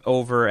comes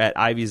over at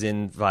Ivy's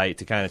invite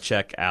to kind of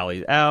check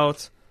Allie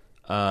out.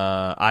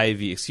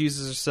 Ivy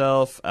excuses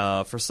herself.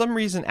 For some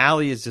reason,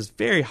 Allie is just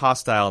very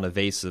hostile and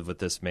evasive with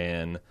this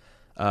man.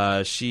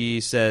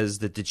 She says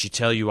that, did she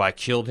tell you I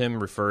killed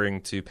him,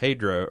 referring to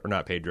Pedro, or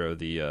not Pedro,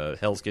 the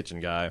Hell's Kitchen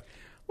guy.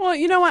 Well,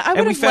 you know what? I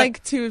would have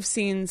liked to have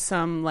seen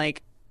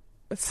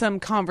some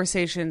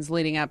conversations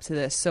leading up to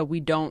this, so we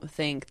don't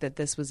think that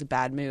this was a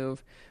bad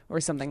move or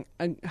something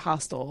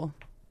hostile.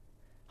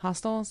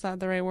 Hostile, is that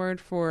the right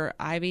word for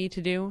Ivy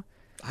to do?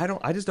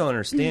 I just don't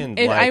understand.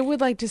 I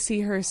would like to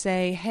see her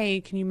say, hey,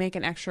 can you make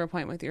an extra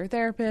appointment with your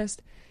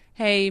therapist?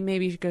 Hey,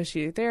 maybe you should go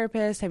see your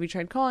therapist. Have you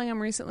tried calling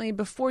him recently?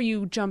 Before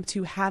you jump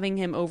to having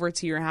him over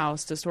to your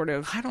house to sort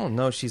of... I don't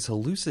know. She's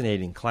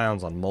hallucinating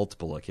clowns on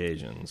multiple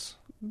occasions.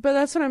 But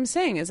that's what I'm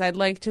saying, is I'd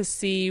like to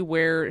see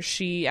where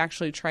she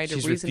actually tried to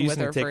reason with her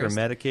refusing to take first.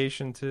 her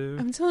medication, too?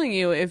 I'm telling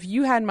you, if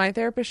you had my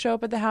therapist show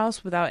up at the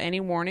house without any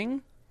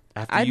warning...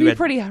 I'd be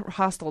pretty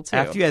hostile, too.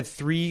 After you had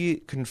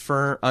 3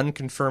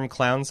 unconfirmed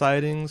clown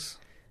sightings?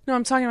 No,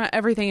 I'm talking about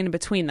everything in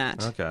between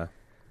that. Okay.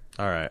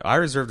 All right. I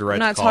reserve the right to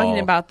call. I'm not talking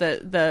about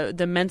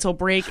the mental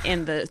break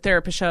and the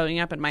therapist showing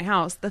up at my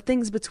house. The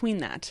things between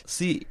that.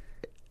 See,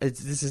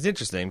 this is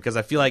interesting because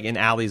I feel like in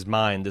Allie's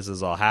mind this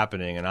is all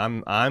happening,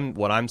 and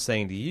what I'm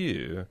saying to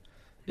you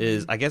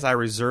is I guess I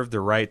reserve the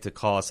right to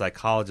call a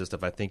psychologist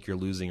if I think you're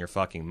losing your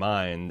fucking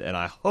mind, and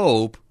I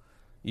hope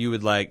you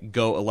would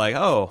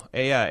oh,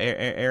 hey, yeah,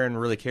 Aaron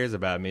really cares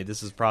about me.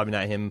 This is probably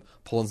not him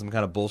pulling some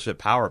kind of bullshit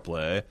power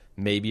play.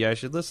 Maybe I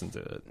should listen to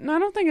it. No, I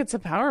don't think it's a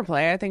power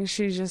play. I think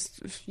she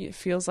just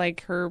feels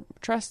like her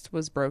trust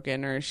was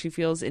broken, or she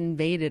feels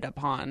invaded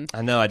upon.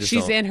 I know.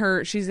 She's in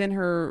her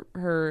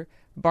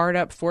barred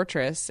up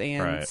fortress,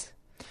 and right.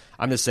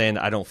 I'm just saying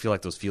I don't feel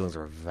like those feelings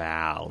are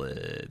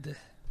valid,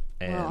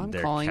 and I'm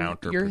they're calling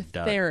counterproductive. your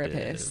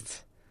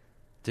therapist.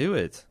 Do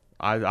it.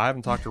 I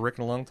haven't talked to Rick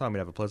in a long time. We'd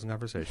have a pleasant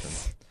conversation.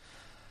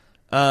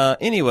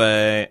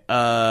 Anyway,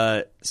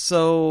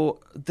 so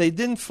they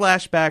didn't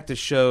flash back to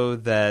show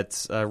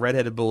that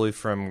redheaded bully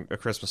from A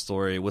Christmas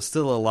Story was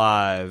still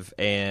alive,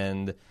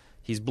 and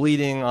he's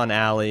bleeding on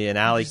Allie, and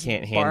Allie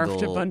can't handle...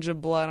 Barfed a bunch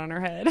of blood on her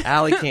head.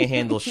 Allie can't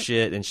handle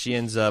shit, and she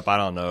ends up, I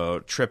don't know,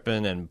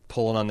 tripping and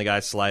pulling on the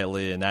guy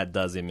slightly, and that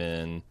does him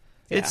in.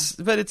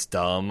 But it's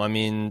dumb. I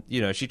mean,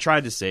 she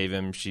tried to save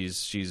him.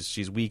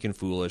 She's weak and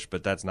foolish,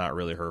 but that's not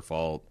really her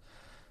fault.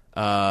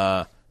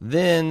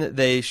 Then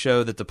they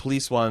show that the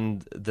police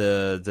wanted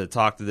to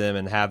talk to them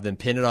and have them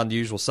pin it on the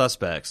usual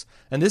suspects.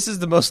 And this is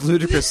the most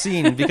ludicrous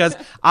scene because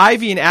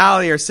Ivy and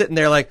Allie are sitting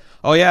there like,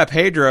 oh yeah,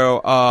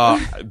 Pedro,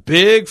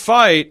 big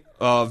fight,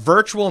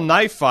 virtual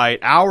knife fight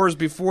hours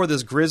before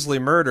this grisly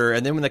murder.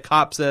 And then when the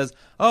cop says,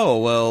 oh,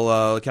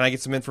 well, can I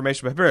get some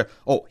information about Pedro?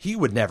 Oh, he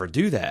would never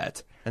do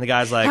that. And the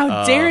guy's like,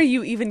 how dare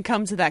you even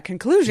come to that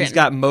conclusion? He's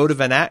got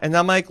motive and act. And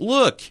I'm like,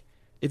 look,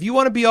 if you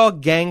want to be all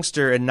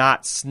gangster and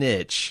not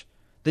snitch,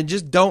 then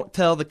just don't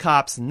tell the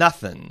cops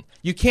nothing.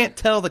 You can't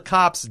tell the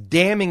cops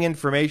damning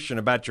information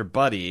about your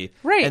buddy.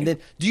 Right. And then,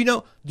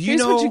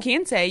 Here's what you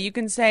can say. You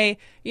can say,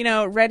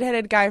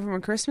 redheaded guy from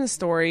A Christmas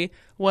Story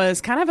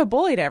was kind of a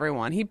bully to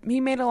everyone. He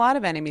made a lot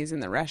of enemies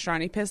in the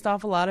restaurant. He pissed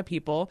off a lot of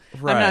people.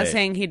 Right. I'm not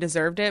saying he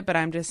deserved it, but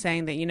I'm just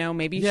saying that,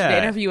 maybe you should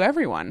interview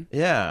everyone.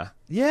 Yeah.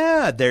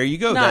 Yeah, there you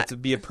go. That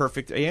would be a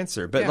perfect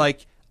answer.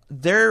 But,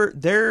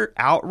 their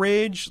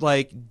outrage,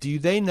 do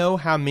they know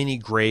how many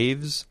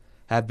graves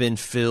have been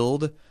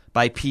filled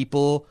by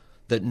people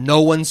that no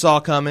one saw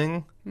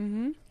coming?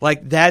 Mm-hmm.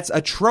 That's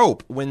a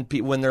trope when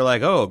they're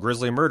like, oh,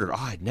 Grizzly murdered. Oh,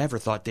 I never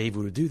thought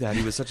David would do that.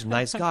 He was such a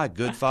nice guy,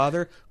 good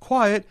father,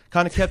 quiet,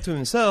 kind of kept to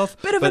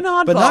himself. Bit of an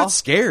oddball. But not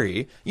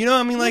scary.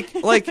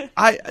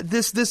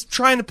 This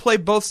trying to play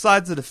both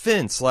sides of the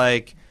fence,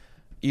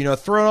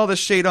 throwing all this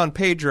shade on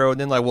Pedro and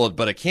then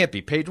but it can't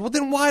be Pedro. Well,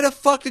 then why the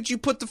fuck did you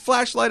put the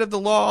flashlight of the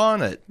law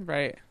on it?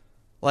 Right.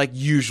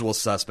 Usual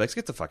suspects.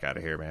 Get the fuck out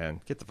of here, man.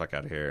 Get the fuck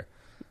out of here.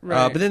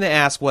 Right. But then they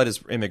ask what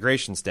his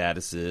immigration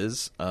status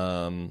is,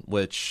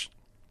 which,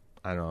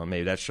 I don't know,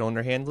 maybe that's showing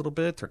their hand a little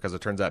bit, because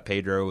it turns out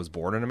Pedro was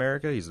born in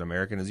America. He's an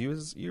American as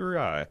you or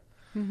I.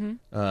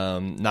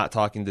 Mm-hmm. Not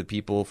talking to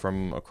people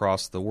from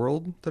across the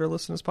world that are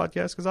listening to this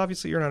podcast, because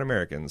obviously you're not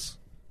Americans.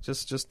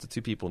 Just the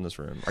 2 people in this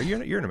room.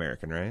 You're an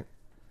American, right?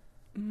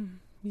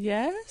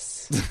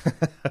 Yes.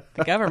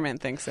 The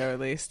government thinks so, at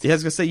least. Yeah, I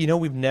was going to say,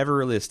 we've never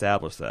really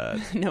established that.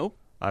 Nope.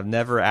 I've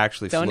never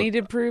actually... Don't need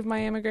to prove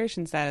my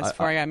immigration status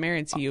before I got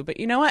married to you. But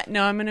you know what?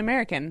 No, I'm an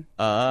American.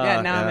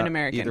 I'm an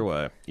American. Either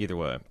way.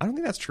 I don't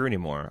think that's true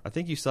anymore. I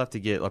think you still have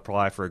to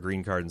apply for a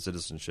green card and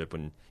citizenship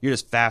when you're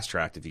just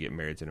fast-tracked if you get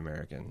married to an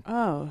American.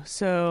 Oh,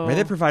 so... Maybe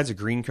that provides a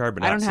green card,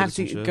 but not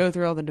citizenship. I don't have to go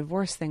through all the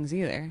divorce things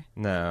either.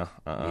 No.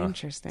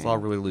 Interesting. It's all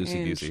really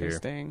loosey-goosey here.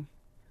 Interesting.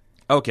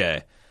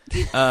 Okay.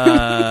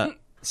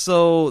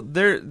 So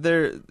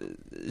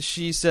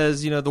she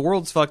says, the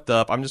world's fucked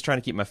up. I'm just trying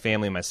to keep my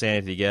family and my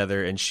sanity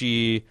together. And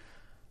she,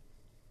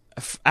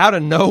 out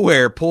of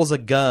nowhere, pulls a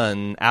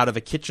gun out of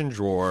a kitchen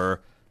drawer.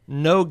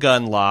 No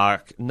gun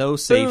lock, no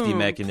safety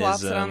mechanism.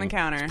 Plops it on the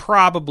counter. It's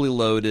probably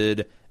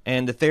loaded.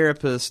 And the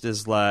therapist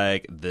is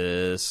like,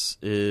 this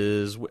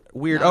is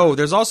weird. Oh,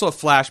 there's also a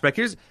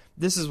flashback.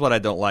 This is what I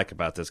don't like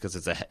about this,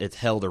 because it's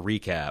held a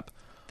recap.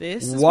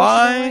 This is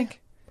what you don't like?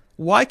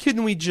 Why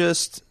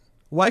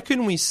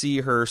couldn't we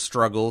see her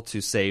struggle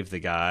to save the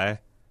guy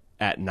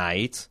at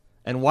night?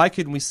 And why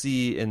couldn't we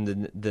see in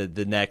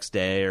the next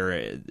day or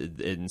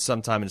in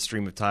sometime in a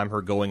stream of time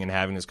her going and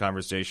having this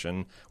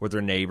conversation with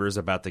her neighbors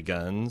about the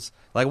guns?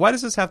 Like, why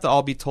does this have to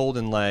all be told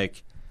in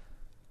like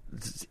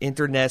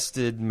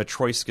internested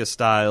Matryoshka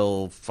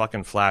style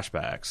fucking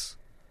flashbacks?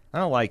 I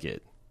don't like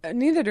it.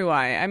 Neither do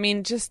I. I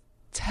mean, just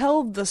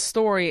tell the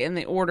story in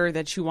the order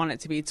that you want it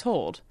to be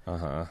told.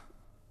 I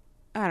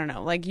don't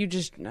know. Like, you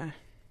just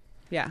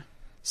yeah.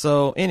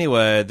 So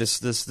anyway,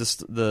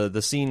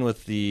 the scene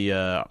with the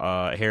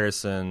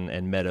Harrison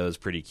and Meadows is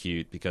pretty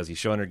cute, because he's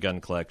showing her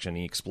gun collection.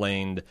 He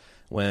explained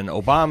when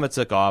Obama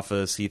took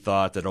office, he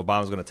thought that Obama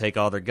was going to take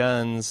all their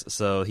guns,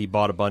 so he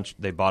bought a bunch.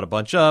 They bought a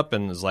bunch up,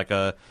 and it was like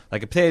a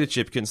potato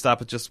chip. Couldn't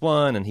stop at just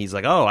one. And he's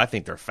like, "Oh, I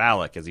think they're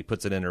phallic," as he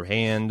puts it in her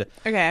hand.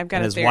 Okay, I've got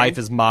and a his theory. wife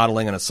is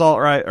modeling an assault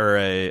or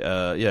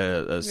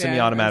a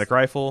semi-automatic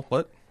rifle.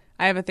 What?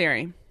 I have a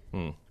theory.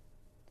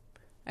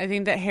 I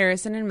think that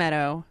Harrison and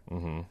Meadow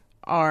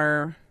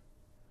are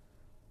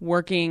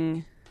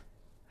working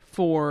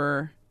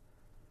for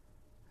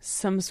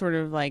some sort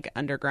of like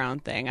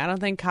underground thing. I don't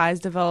think Kai's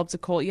developed a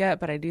cult yet,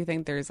 but I do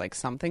think there's like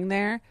something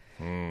there.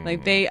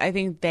 Like I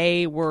think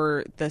they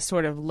were the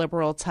sort of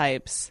liberal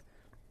types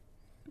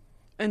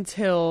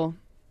until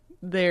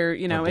they're,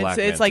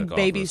 it's like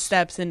baby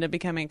steps into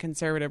becoming a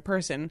conservative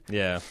person.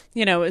 Yeah.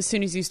 As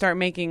soon as you start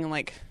making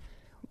like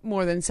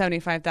more than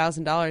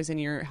 $75,000 in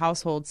your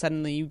household,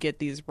 suddenly you get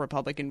these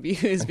Republican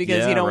views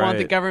because you don't want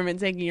the government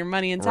taking your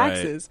money in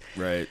taxes.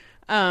 Right.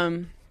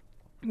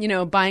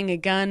 Buying a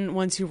gun,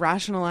 once you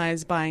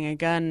rationalize buying a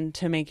gun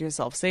to make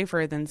yourself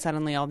safer, then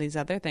suddenly all these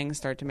other things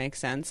start to make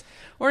sense.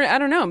 Or I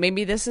don't know,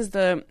 maybe this is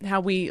how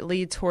we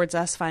lead towards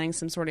us finding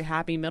some sort of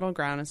happy middle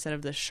ground instead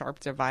of this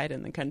sharp divide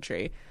in the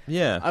country.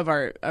 Yeah. Of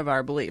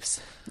our beliefs.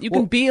 You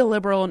can be a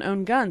liberal and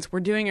own guns. We're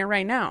doing it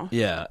right now.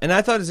 Yeah. And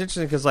I thought it was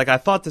interesting because I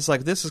thought this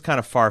is kind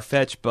of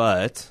far-fetched,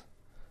 but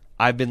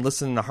I've been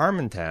listening to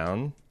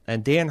Harmontown.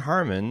 And Dan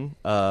Harmon,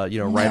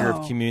 writer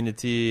of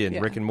Community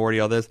and Rick and Morty,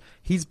 all this,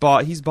 he's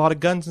bought a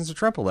gun since the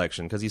Trump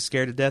election because he's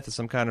scared to death of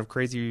some kind of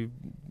crazy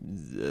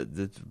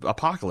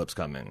apocalypse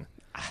coming.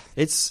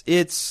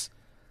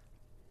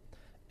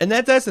 And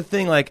that's the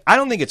thing. Like, I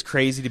don't think it's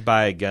crazy to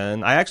buy a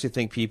gun. I actually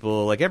think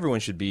people, like, everyone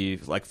should be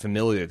like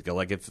familiar with it.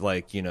 Like, if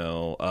like if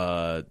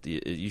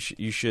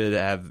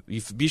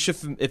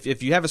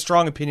you have a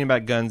strong opinion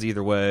about guns,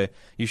 either way,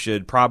 you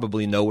should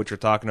probably know what you're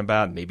talking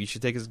about. Maybe you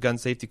should take a gun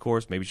safety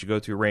course. Maybe you should go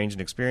to a range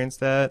and experience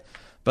that.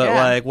 But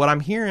like what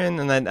I'm hearing,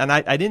 and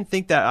I didn't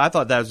think that. I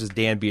thought that was just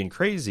Dan being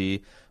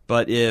crazy.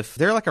 But if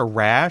they're like a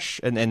rash,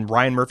 and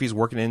Ryan Murphy's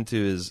working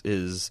into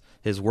his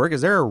work,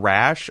 is there a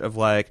rash of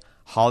like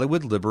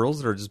Hollywood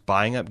liberals that are just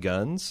buying up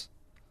guns?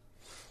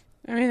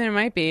 I mean, there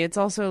might be. It's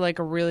also like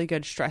a really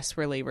good stress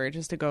reliever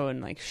just to go and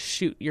like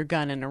shoot your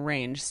gun in a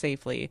range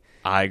safely.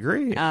 I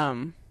agree.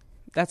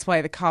 That's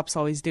why the cops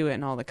always do it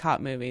in all the cop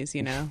movies,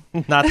 not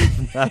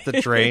the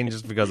train,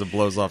 just because it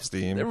blows off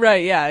steam.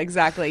 Right, yeah,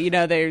 exactly.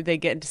 They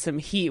get into some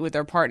heat with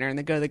their partner and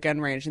they go to the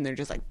gun range and they're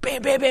just like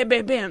bam, bam, bam,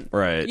 bam, bam.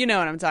 Right. You know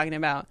what I'm talking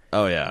about.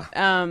 Oh, yeah.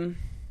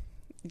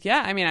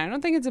 Yeah, I mean, I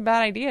don't think it's a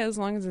bad idea as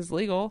long as it's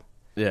legal.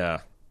 Yeah.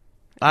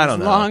 I don't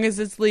know. As long as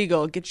it's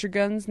legal. Get your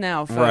guns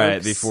now, folks.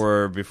 Right,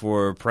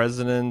 before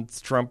President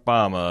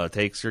Trump-Bama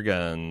takes your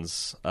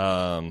guns.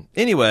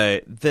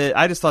 Anyway,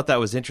 I just thought that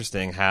was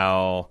interesting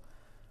how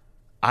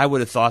I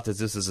would have thought that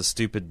this is a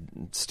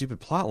stupid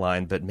plot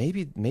line, but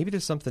maybe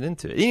there's something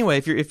into it.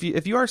 Anyway, if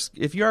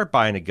you are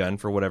buying a gun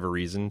for whatever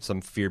reason, some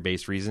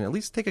fear-based reason, at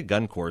least take a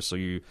gun course so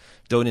you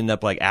don't end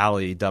up like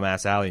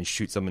dumbass Allie, and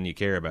shoot someone you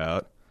care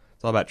about.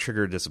 It's all about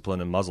trigger discipline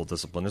and muzzle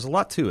discipline. There's a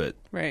lot to it.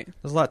 Right.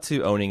 There's a lot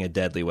to owning a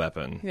deadly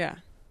weapon. Yeah.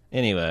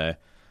 Anyway,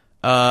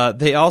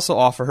 they also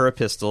offer her a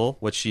pistol,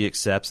 which she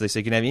accepts. They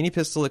say you can have any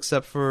pistol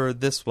except for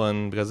this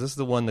one, because this is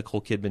the one Nicole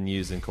Kidman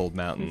used in Cold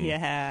Mountain.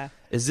 Yeah.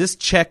 Is this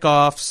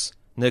Chekhov's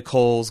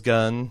Nicole's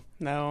gun?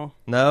 No.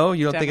 No?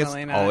 You don't think it's...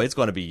 Not. Oh, it's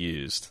going to be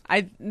used.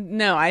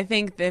 No, I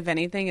think if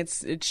anything,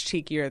 it's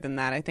cheekier than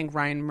that. I think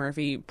Ryan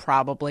Murphy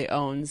probably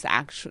owns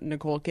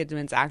Nicole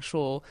Kidman's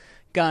actual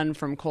gun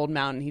from Cold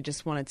Mountain. He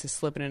just wanted to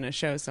slip it in a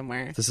show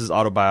somewhere. This is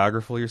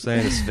autobiographical, you're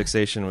saying? This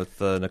fixation with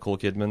Nicole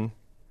Kidman?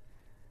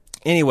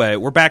 Anyway,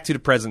 we're back to the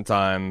present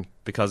time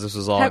because this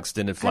was all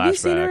extended flashback. Have you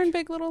seen her in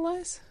Big Little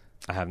Lies?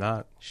 I have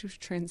not. She was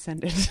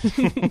transcended.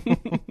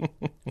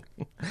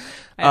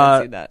 I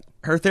haven't seen that.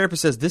 Her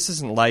therapist says, this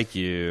isn't like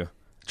you.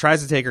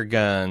 Tries to take her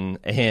gun,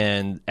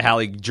 and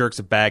Hallie jerks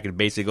it back and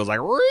basically goes like,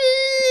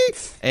 Ree!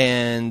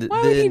 And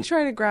why would he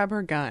try to grab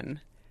her gun?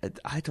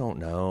 I don't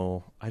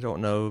know.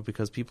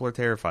 Because people are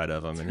terrified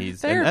of him, and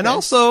he's Therapist. and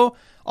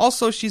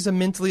also she's a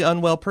mentally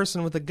unwell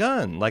person with a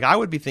gun. Like, I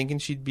would be thinking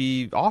she'd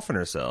be offing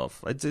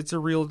herself. It's a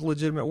real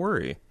legitimate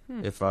worry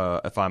if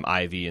I'm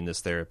Ivy and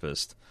this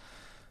therapist.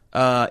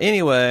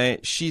 Anyway,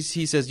 he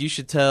says you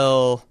should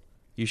tell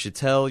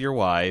your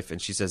wife,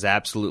 and she says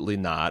absolutely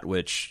not.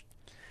 Which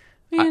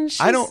Man,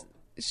 I don't.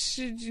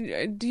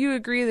 Do you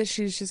agree that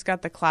she's just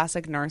got the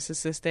classic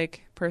narcissistic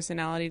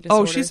personality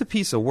disorder? Oh, she's a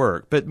piece of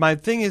work. But my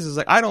thing is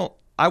like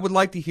I would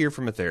like to hear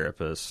from a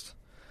therapist,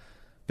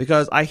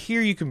 because I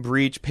hear you can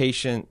breach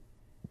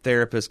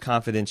patient-therapist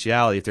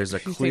confidentiality if there's a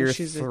clear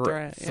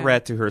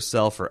threat to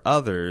herself or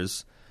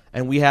others.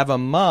 And we have a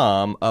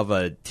mom of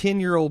a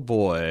 10-year-old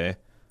boy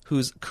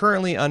who's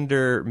currently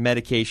under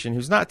medication,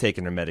 who's not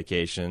taking her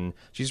medication.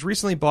 She's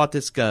recently bought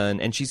this gun,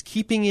 and she's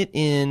keeping it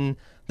in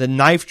the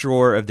knife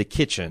drawer of the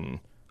kitchen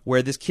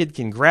where this kid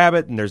can grab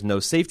it and there's no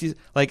safety.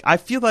 Like, I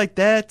feel like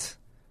that...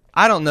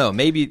 I don't know.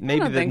 Maybe that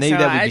would be jumping the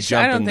therapist's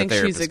gun. I don't think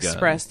she's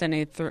expressed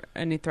any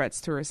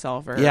threats to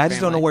herself or her I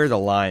just don't know where the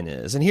line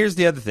is. And here's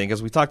the other thing,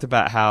 because we talked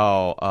about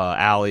how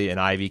Allie and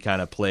Ivy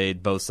kind of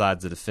played both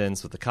sides of the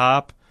fence with the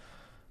cop.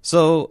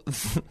 So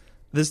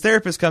this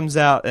therapist comes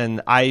out,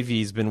 and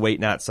Ivy's been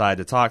waiting outside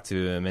to talk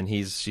to him, and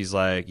she's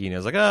like,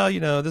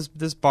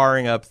 this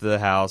barring up the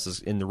house is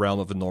in the realm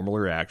of a normal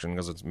reaction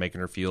because it's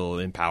making her feel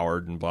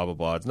empowered and blah blah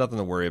blah. It's nothing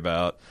to worry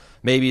about.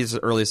 Maybe it's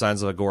early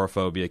signs of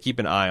agoraphobia. Keep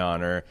an eye on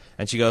her.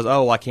 And she goes,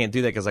 oh, well, I can't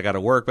do that because I got to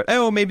work. But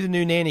maybe the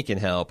new nanny can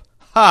help.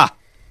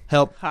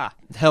 Help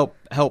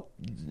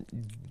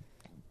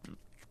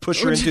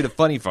push her into the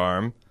funny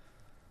farm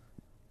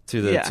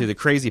to the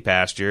crazy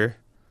pasture.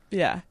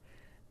 Yeah.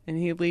 And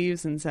he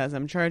leaves and says,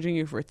 I'm charging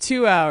you for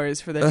 2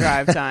 hours for the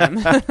drive time.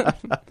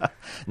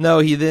 No,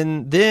 he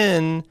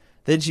then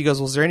she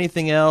goes, well, is there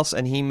anything else?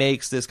 And he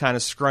makes this kind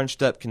of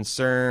scrunched up,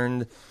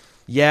 concerned,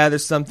 yeah,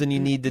 there's something you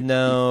need to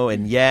know,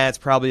 and yeah, it's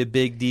probably a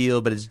big deal,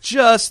 but it's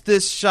just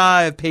this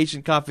shy of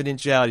patient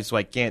confidentiality, so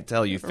I can't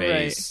tell you,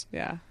 face. Right.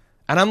 Yeah.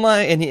 And I'm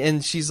like,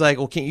 and she's like,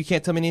 well, you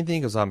can't tell me anything?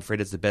 He goes, I'm afraid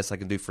it's the best I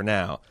can do for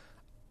now.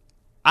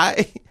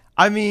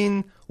 I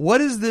mean, what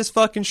is this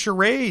fucking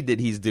charade that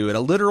he's doing?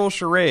 A literal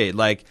charade.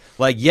 Like,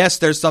 yes,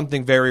 there's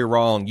something very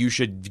wrong. You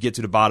should get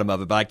to the bottom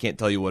of it, but I can't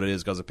tell you what it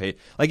is because of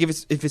like, if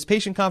it's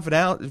patient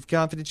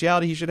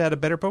confidentiality, he should have had a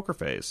better poker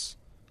face.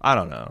 I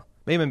don't know.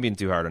 Maybe I'm being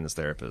too hard on his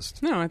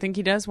therapist. No, I think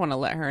he does want to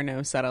let her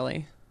know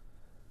subtly.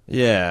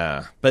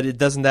 Yeah, but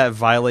doesn't that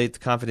violate the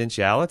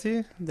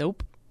confidentiality?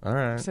 Nope. All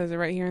right. It says it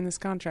right here in this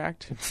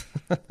contract.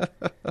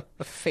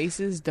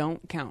 Faces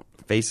don't count.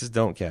 Faces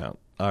don't count.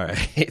 All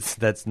right.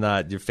 That's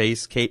not your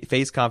face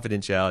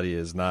confidentiality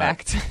is not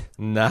fact.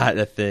 Not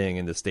a thing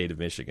in the state of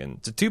Michigan.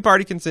 It's a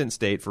two-party consent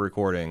state for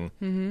recording,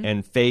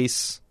 and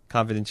face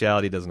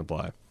confidentiality doesn't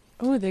apply.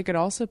 Oh, they could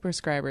also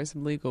prescribe her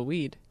some legal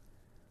weed.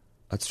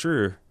 That's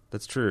true. I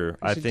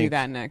think do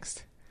that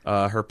next.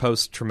 Her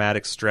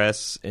post-traumatic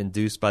stress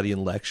induced by the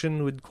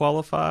election would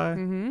qualify.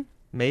 Mm-hmm.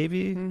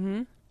 Maybe.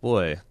 Mm-hmm.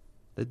 Boy,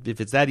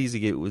 if it's that easy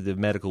to get with the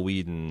medical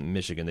weed in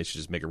Michigan, they should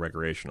just make it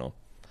recreational.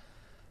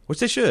 Which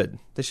they should.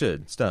 They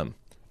should. It's dumb.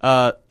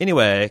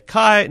 Anyway,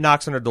 Kai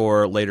knocks on her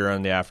door later on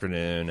in the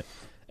afternoon,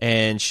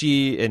 and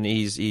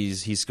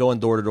he's going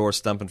door to door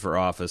stumping for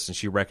office, and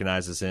she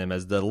recognizes him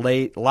as the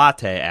late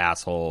latte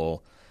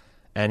asshole.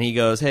 And he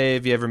goes, hey,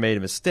 have you ever made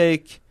a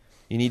mistake?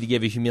 You need to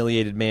give a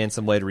humiliated man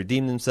some way to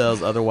redeem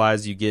themselves.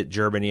 Otherwise, you get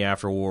Germany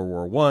after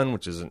World War I,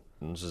 which is an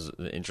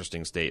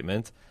interesting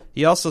statement.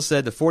 He also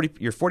said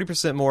you're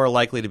 40% more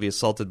likely to be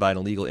assaulted by an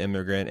illegal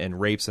immigrant, and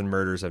rapes and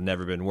murders have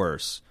never been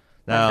worse.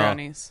 Now,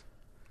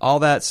 all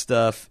that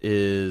stuff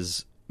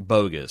is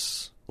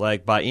bogus.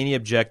 Like, by any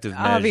objective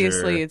measure...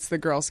 Obviously, it's the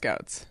Girl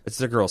Scouts. It's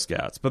the Girl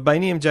Scouts. But by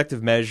any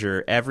objective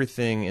measure,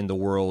 everything in the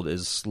world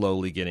is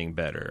slowly getting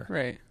better.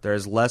 Right.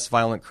 There's less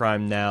violent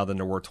crime now than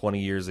there were 20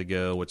 years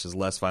ago, which is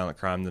less violent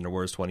crime than there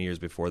was 20 years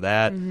before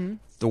that. Mm-hmm.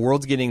 The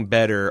world's getting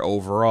better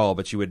overall,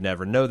 but you would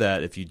never know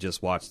that if you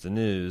just watched the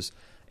news.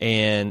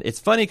 And it's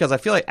funny because I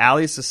feel like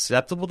Allie's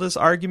susceptible to this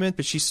argument,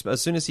 but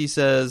as soon as he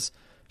says...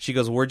 She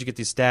goes, where'd you get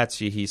these stats?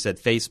 He said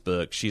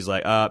Facebook. She's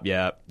like,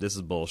 yeah, this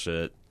is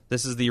bullshit.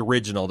 This is the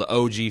original, the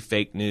OG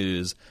fake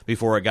news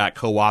before it got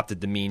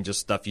co-opted to mean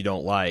just stuff you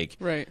don't like.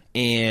 Right.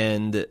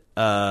 And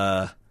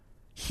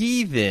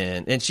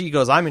she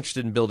goes, I'm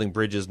interested in building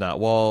bridges, not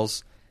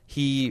walls.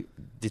 He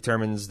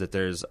determines that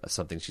there's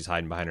something she's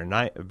hiding behind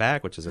her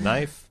back, which is a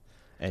knife.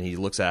 And he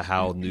looks at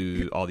how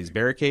new all these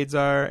barricades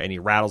are, and he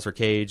rattles her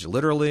cage,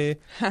 literally.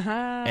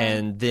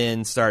 And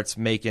then starts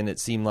making it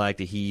seem like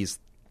that he's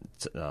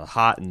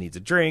hot and needs a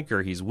drink,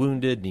 or he's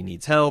wounded and he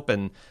needs help,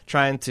 and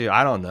trying to,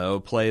 I don't know,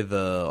 play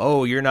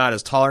the, you're not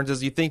as tolerant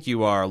as you think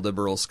you are,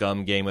 liberal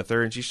scum game with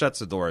her, and she shuts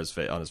the door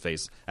on his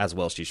face, as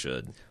well she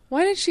should.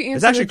 Why did she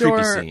answer the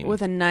door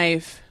with a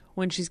knife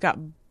when she's got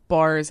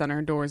bars on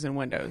her doors and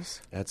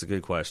windows? That's a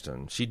good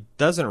question. She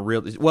doesn't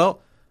really,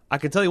 well, I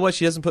can tell you what,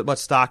 she doesn't put much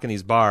stock in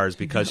these bars,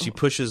 because she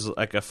pushes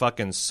like a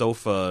fucking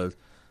sofa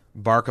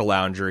Barca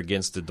lounger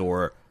against the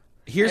door.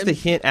 Here's the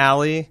hint,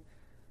 Allie.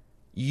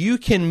 You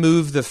can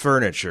move the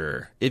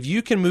furniture. If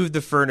you can move the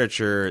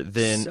furniture,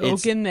 then so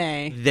can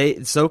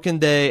they. So can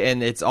they,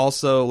 and it's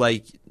also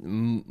like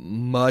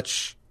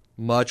much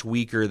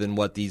weaker than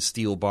what these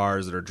steel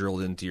bars that are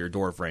drilled into your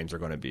door frames are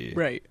going to be.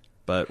 Right.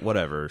 But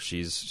whatever.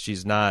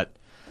 She's not.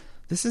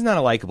 This is not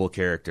a likable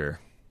character.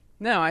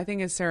 No, I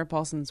think it's Sarah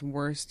Paulson's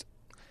worst.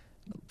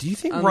 Do you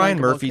think Ryan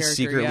Unlikable Murphy character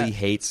secretly yet.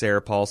 hates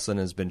Sarah Paulson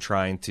and has been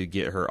trying to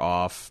get her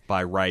off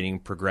by writing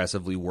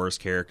progressively worse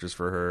characters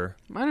for her?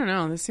 I don't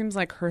know. This seems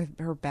like her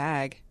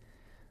bag.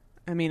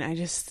 I mean,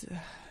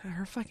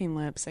 her fucking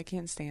lips. I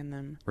can't stand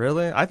them.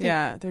 Really? I think.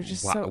 Yeah, they're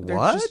just they're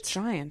what? just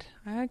giant.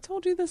 I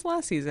told you this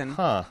last season.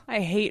 Huh. I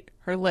hate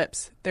her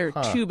lips. They're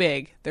too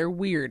big. They're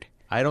weird.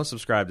 I don't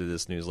subscribe to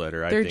this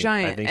newsletter. They're I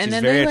giant. think And she's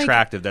then very they, like-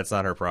 attractive. That's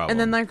not her problem. And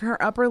then like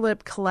her upper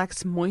lip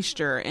collects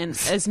moisture, and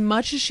as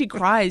much as she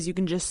cries, you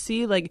can just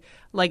see like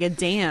a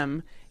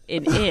dam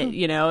in it.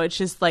 You know, it's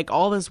just like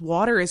all this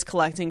water is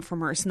collecting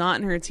from her snot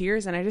and her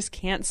tears, and I just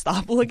can't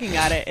stop looking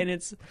at it, and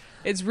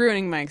it's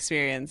ruining my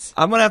experience.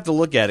 I'm gonna have to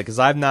look at it because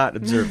I've not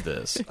observed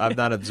this. I've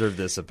not observed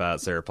this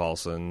about Sarah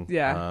Paulson.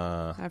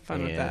 Yeah, have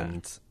fun with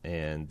that.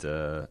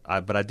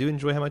 But I do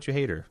enjoy how much you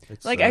hate her.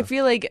 It's, Like I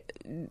feel like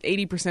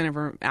 80% of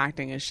her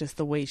acting is just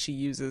the way she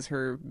uses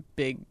her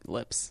big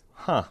lips.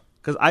 huh?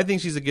 Because I think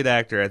she's a good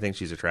actor. I think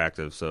she's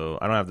attractive. So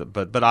I don't have to.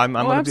 But I'm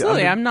Oh, gonna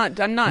absolutely. Be. I'm not.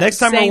 Next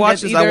time I saying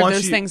watch that this, I either of want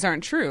those you- things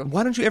aren't true.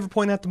 Why don't you ever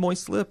point out the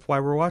moist lip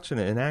while we're watching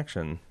it in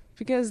action?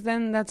 Because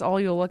then that's all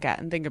you'll look at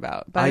and think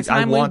about. By the I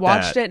time we want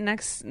watched that.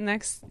 it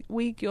next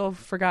week, you'll have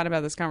forgotten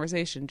about this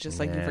conversation, just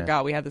like you Yeah.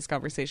 forgot we had this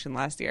conversation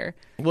last year.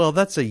 Well,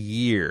 that's a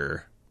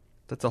year.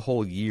 That's a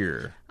whole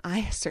year.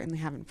 I certainly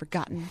haven't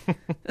forgotten. All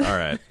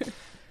right.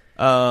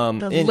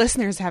 The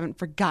listeners haven't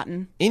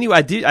forgotten.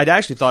 Anyway, I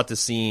actually thought the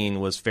scene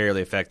was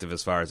fairly effective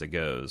as far as it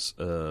goes,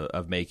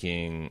 of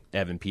making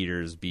Evan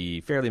Peters be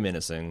fairly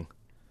menacing,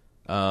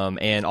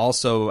 and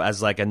also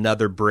as like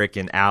another brick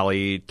in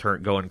Allie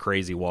going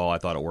crazy wall. I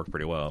thought it worked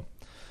pretty well.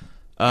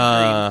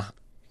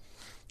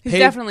 He's Hey-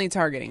 definitely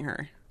targeting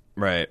her.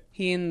 Right.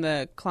 He and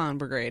the clown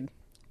brigade.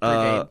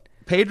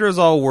 Pedro's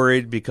all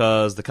worried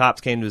because the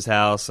cops came to his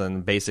house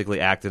and basically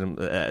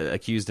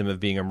accused him of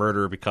being a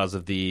murderer because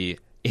of the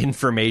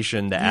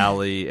information that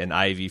Allie and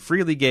Ivy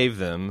freely gave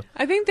them.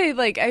 I think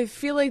I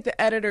feel like the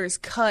editors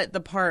cut the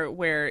part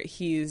where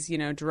he's,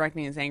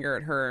 directing his anger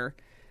at her,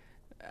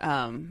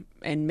 and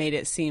made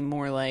it seem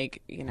more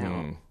like,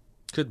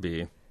 Could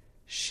be.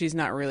 she's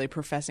not really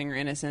professing her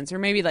innocence, or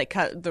maybe like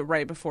cut the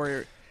right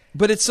before,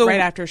 But it's so right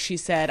after she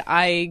said,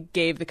 "I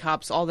gave the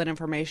cops all that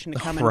information to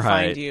come and Right,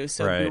 find you,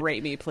 so right.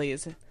 berate me,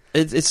 please."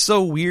 it's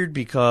so weird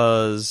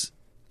because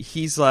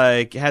he's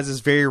like has this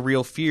very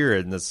real fear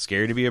and it's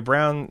scary to be a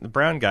brown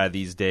guy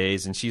these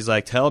days, and she's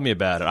like, tell me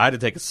about it. I had to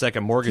take a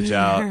second mortgage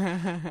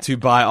out to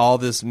buy all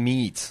this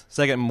meat,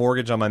 second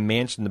mortgage on my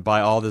mansion to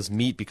buy all this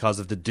meat because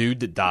of the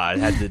dude that died,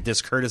 had the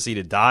discourtesy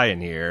to die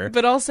in here.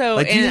 But also,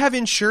 Like, do you have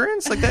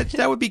insurance? Like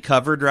that would be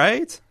covered,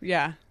 right?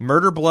 yeah,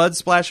 Murder blood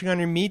splashing on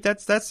your meat,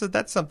 that's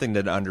something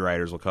that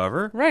underwriters will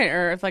cover. right.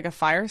 Or if like a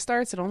fire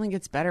starts, it only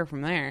gets better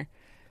from there.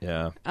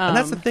 Yeah. And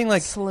that's the thing,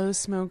 like, slow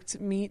smoked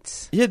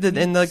meats. yeah,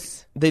 and like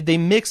they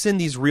mix in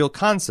these real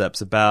concepts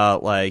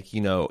about like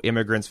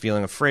immigrants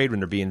feeling afraid when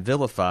they're being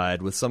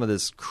vilified with some of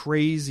this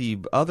crazy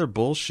other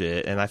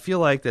bullshit, and I feel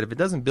like that if it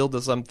doesn't build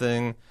to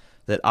something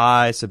that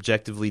I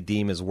subjectively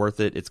deem as worth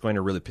it, it's going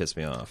to really piss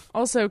me off.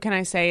 Also, can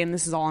I say, and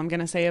this is all I'm going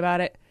to say about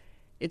it,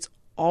 it's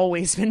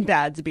always been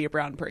bad to be a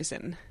brown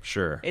person.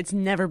 Sure. It's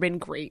never been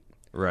great.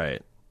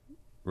 Right.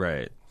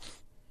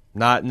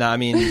 I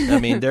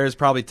mean, there's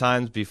probably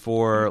times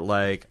before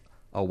like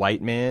a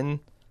white man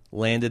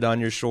landed on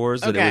your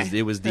shores that Okay,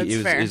 it was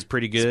fair.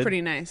 pretty good. It's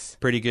pretty nice.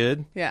 Pretty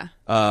good. Yeah.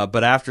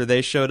 But after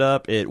they showed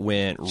up, it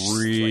went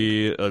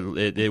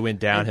it went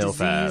downhill A diseased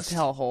fast.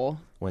 hellhole.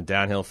 Went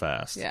downhill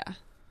fast. Yeah.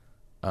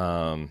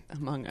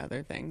 Among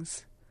other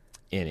things.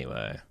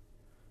 Anyway,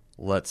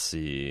 let's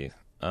see.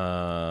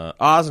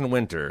 Oz and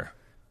Winter.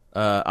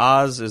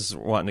 Oz is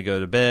wanting to go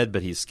to bed,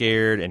 but he's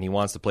scared, and he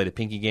wants to play the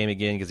Pinky game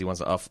again because he wants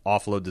to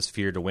offload this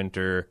fear to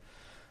Winter.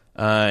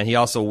 And he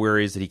also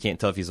worries that he can't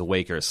tell if he's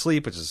awake or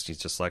asleep, which is he's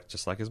just like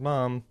his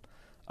mom.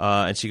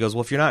 And she goes,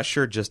 "Well, if you're not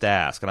sure, just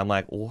ask." And I'm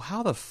like, "Well,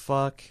 how the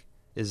fuck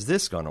is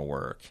this going to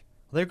work?"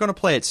 Well, they're going to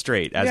play it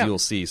straight, as you'll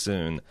see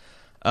soon.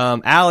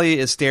 Allie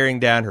is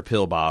staring down her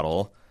pill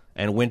bottle,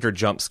 and Winter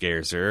jump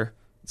scares her,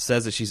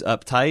 says that she's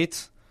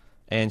uptight.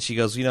 And she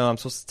goes, I'm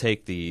supposed to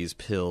take these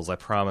pills. I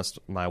promised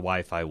my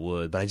wife I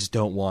would, but I just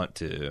don't want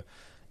to.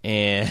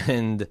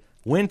 And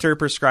Winter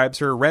prescribes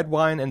her red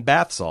wine and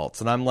bath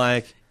salts. And I'm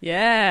like,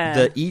 Yeah.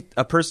 the eat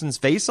a person's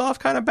face off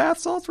kind of bath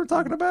salts we're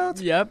talking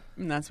about? Yep.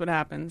 And that's what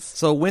happens.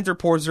 So Winter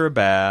pours her a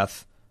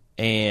bath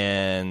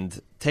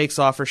and takes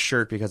off her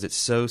shirt because it's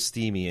so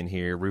steamy in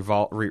here,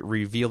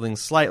 revealing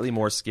slightly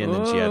more skin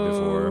than she had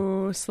before.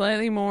 Oh,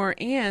 slightly more,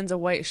 and a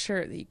white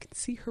shirt that you can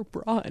see her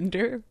bra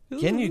under.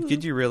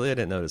 Could you really? I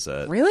didn't notice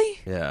that. Really?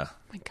 Yeah. Oh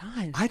my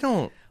God. I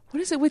don't.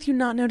 What is it with you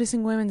not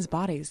noticing women's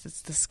bodies?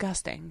 That's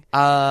disgusting.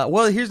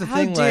 Well, here's the How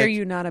thing. dare like,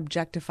 you not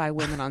objectify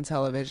women on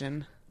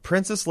television?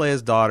 Princess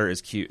Leia's daughter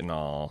is cute and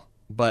all,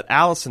 but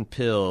Allison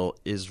Pill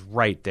is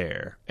right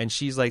there, and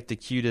she's like the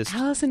cutest.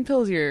 Allison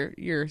Pill's your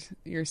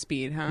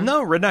speed, huh?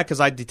 No, not because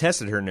I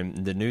detested her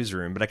in the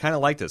newsroom, but I kind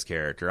of liked this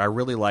character. I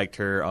really liked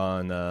her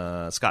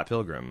on Scott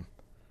Pilgrim.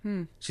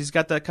 She's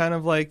got that kind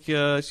of like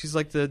she's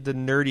like the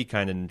nerdy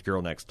kind of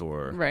girl next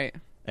door. Right.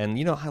 And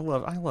you know, I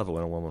love it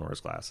when a woman wears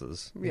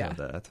glasses. You know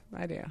that.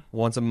 I do.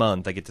 Once a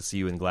month, I get to see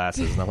you in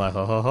glasses, and I'm like,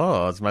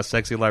 oh, it's my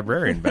sexy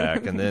librarian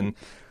back. And then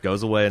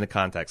goes away, and the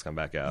contacts come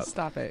back out.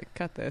 Stop it.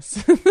 Cut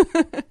this.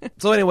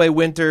 So anyway,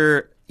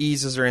 Winter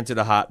eases her into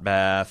the hot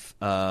bath,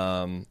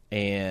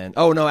 and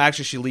oh no,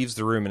 actually, she leaves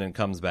the room and then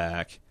comes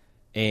back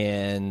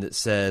and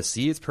says,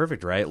 "See, it's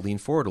perfect, right? Lean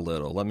forward a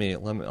little. Let me. I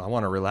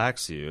want to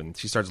relax you." And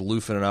she starts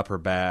loosening up her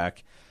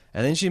back.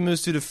 And then she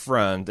moves to the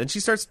front, and she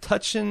starts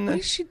touching. What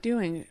is she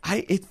doing?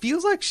 It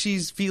feels like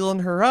she's feeling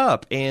her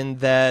up, and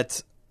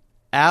that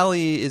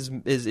Allie is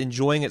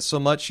enjoying it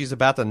so much she's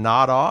about to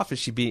nod off. Is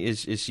she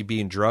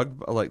being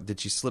drugged? Like, did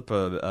she slip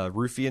a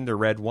roofie into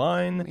red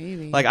wine?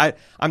 Maybe. Like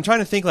I'm trying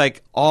to think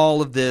like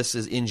all of this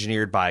is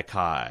engineered by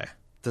Kai.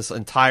 This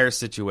entire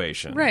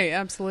situation, Right.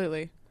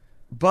 Absolutely.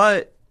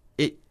 But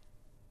it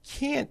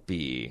can't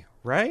be,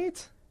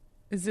 right?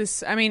 Is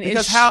this? I mean,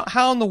 Because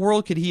how in the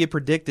world could he have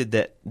predicted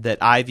that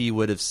Ivy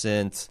would have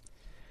sent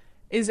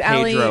is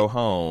Pedro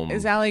home?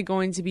 Is Allie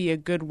going to be a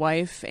good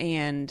wife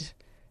and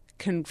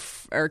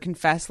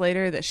confess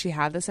later that she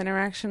had this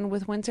interaction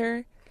with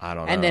Winter? I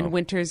don't know. And then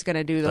Winter's going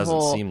to do the Doesn't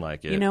whole. seem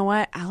like it. You know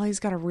what? Allie's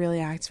got a really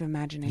active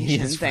imagination.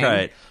 Yes, thing.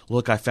 right.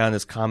 Look, I found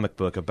this comic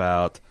book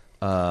about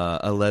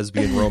a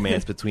lesbian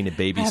romance between a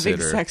babysitter.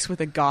 Having sex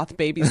with a goth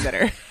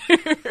babysitter.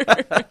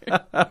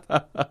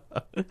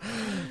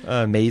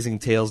 Amazing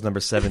Tales number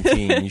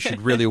 17. You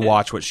should really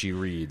watch what she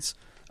reads.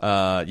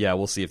 Yeah,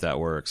 we'll see if that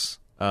works.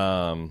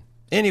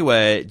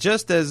 Anyway,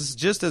 just as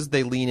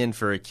they lean in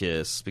for a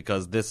kiss,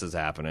 because this is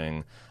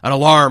happening, an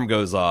alarm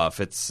goes off.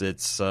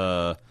 It's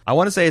I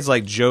want to say it's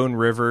like Joan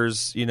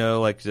Rivers, you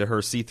know, like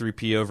her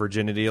C-3PO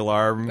virginity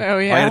alarm. Oh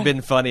yeah, might have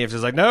been funny if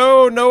she's like,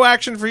 no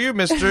action for you,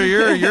 Mister.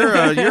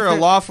 You're a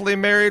lawfully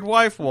married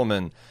wife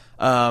woman.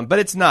 But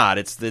it's not.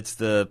 It's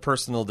the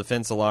personal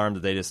defense alarm that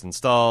they just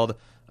installed.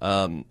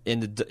 In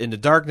the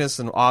darkness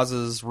in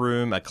Oz's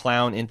room, a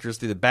clown enters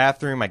through the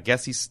bathroom. I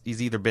guess he's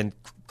either been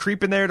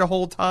creeping there the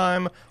whole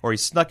time or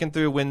he's snuck in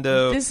through a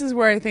window. This is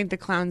where I think the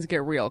clowns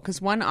get real,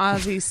 because one,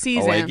 Ozzy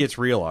sees him. It gets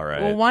real, all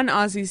right. Well, one,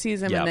 Ozzy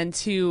sees him, Yep. and then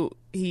two,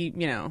 he,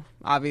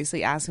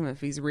 obviously asks him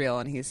if he's real,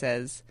 and he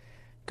says,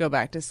 "Go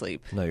back to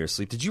sleep." No, you're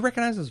asleep. Did you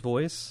recognize his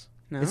voice?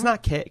 No. It's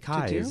not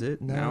Kai, Did you? is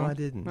it? No, I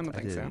didn't. I don't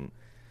think so.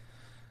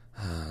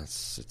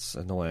 It's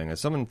annoying. If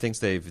someone thinks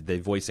they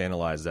voice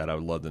analyzed that, I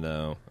would love to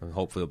know. And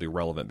hopefully, it'll be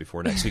relevant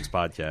before next week's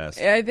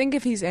podcast. I think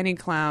if he's any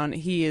clown,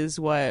 he is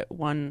what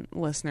one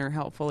listener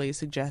helpfully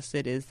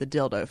suggested is the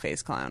dildo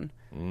face clown.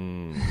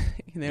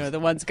 The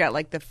one's got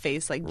like the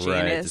face like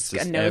Janus,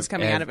 Right. a nose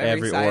coming out of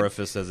every side.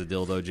 Orifice has a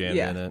dildo jammed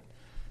Yeah. in it.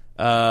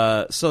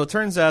 So it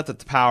turns out that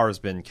the power's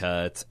been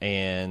cut,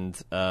 and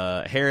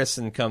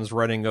Harrison comes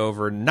running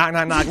over. Knock,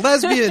 knock, knock!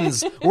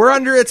 Lesbians, we're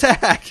under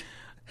attack.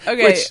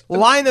 Okay. Which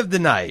line of the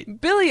night?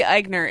 Billy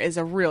Eichner is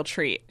a real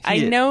treat. I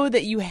is. know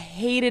that you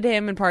hated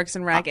him in Parks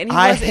and Rec, and he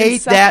I was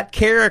hate that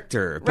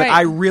character, but Right.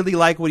 I really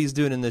like what he's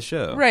doing in this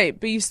show. Right,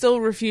 but you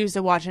still refuse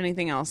to watch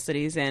anything else that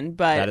he's in.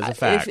 But That is a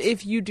fact.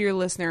 if you, dear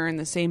listener, are in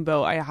the same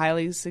boat, I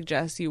highly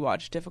suggest you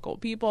watch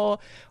Difficult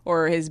People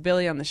or his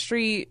Billy on the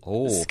Street.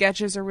 Oh. The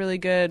sketches are really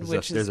good.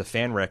 There's a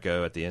fan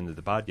reco at the end of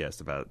the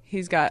podcast about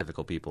He's got.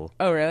 Difficult People.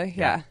 Oh, really?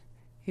 Yeah.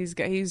 He's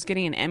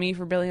getting an Emmy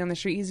for Billy on the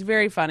Street. He's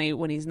very funny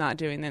when he's not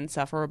doing the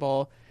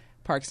insufferable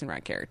Parks and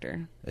Rec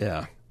character.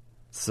 Yeah.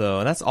 So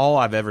and that's all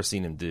I've ever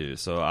seen him do.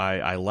 So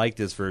I like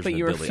this version But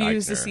you of Billy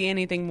refuse to Eichner. see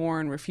anything more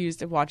and refuse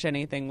to watch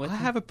anything with I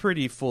have a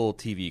pretty full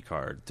TV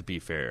card, to be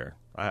fair.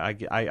 I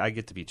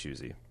get to be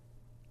choosy.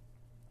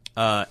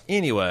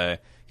 Anyway,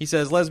 he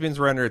says lesbians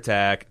were under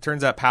attack.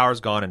 Turns out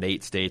power's gone in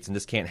 8 states, and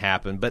this can't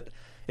happen. But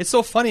it's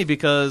so funny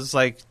because,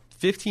 like,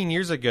 15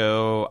 years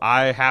ago,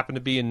 I happened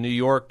to be in New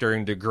York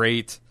during the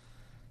great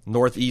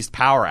Northeast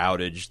power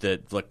outage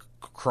that, like,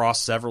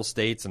 crossed several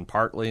states and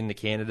partly into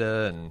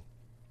Canada. And,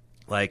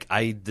 like,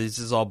 this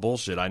is all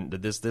bullshit.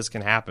 This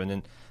can happen,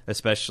 and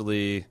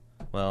especially,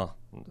 well,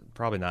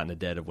 probably not in the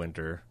dead of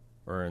winter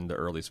or in the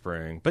early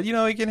spring. But,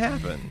 it can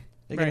happen.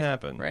 It can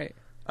happen. Right.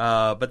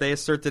 But they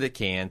assert that it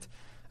can't.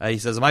 He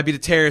says, it might be the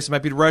terrorists, it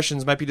might be the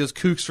Russians, it might be those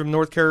kooks from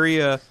North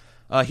Korea.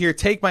 Here,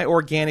 take my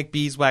organic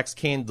beeswax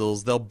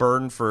candles. They'll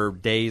burn for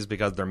days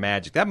because they're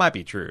magic. That might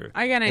be true.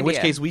 I got an In which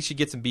idea. case, we should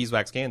get some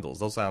beeswax candles.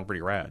 Those sound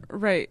pretty rad.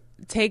 Right.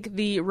 Take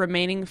the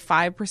remaining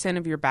 5%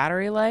 of your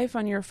battery life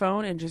on your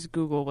phone and just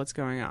Google what's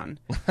going on.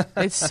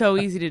 It's so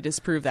easy to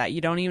disprove that.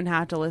 You don't even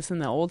have to listen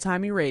to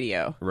old-timey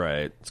radio.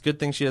 Right. It's a good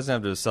thing she doesn't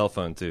have a cell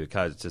phone, too,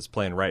 because it's just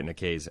playing right into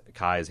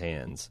Kai's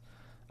hands.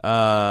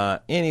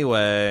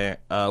 Anyway,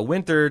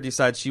 Winter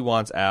decides she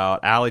wants out.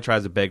 Allie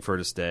tries to beg for her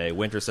to stay.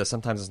 Winter says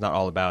sometimes it's not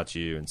all about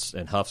you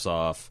and huffs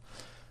off.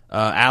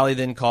 Allie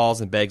then calls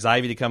and begs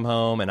Ivy to come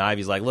home, and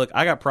Ivy's like, look,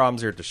 I got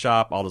problems here at the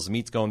shop. All this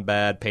meat's going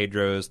bad.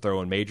 Pedro's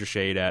throwing major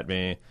shade at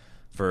me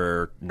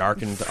for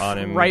narking on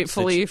him.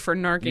 Rightfully for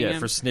narking Yeah, him.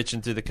 for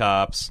snitching to the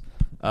cops.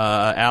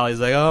 Allie's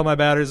like, oh, my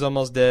battery's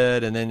almost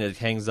dead, and then it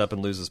hangs up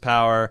and loses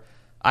power.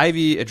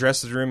 Ivy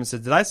addresses the room and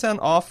says, "Did I sound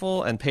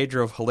awful?" And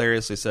Pedro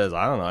hilariously says,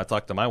 "I don't know. I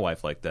talked to my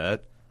wife like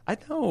that." I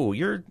know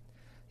you're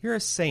a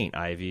saint,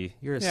 Ivy.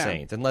 You're a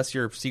saint, unless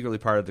you're secretly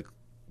part of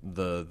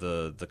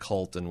the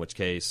cult. In which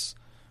case,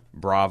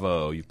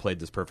 bravo, you played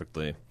this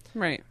perfectly.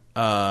 Right.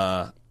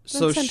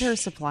 So send her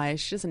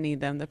supplies. She doesn't need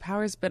them. The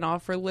power's been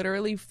off for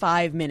literally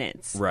 5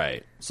 minutes.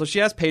 Right. So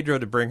she asked Pedro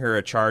to bring her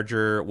a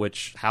charger,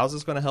 which how's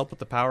this going to help with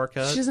the power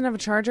cut? She doesn't have a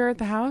charger at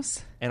the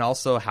house? And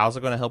also, how's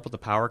it going to help with the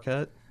power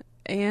cut?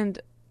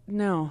 And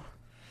no.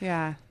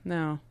 Yeah,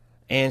 no.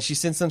 And she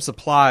sent some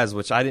supplies,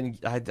 which I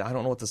don't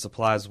know what the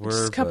supplies were.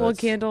 Just a couple of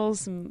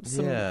candles, some a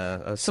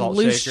some salt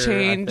loose shaker,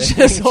 change,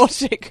 a salt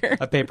shaker.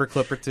 A paper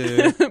clip or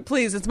two.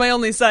 Please, it's my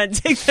only son.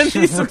 Take them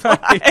these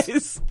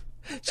supplies.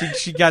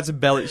 She got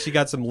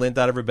some lint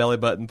out of her belly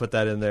button, put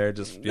that in there,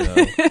 just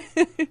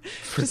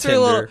just a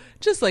little,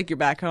 just like you're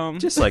back home.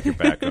 Just like you're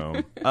back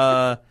home.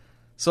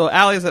 So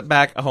Allie's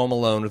back home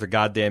alone with her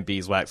goddamn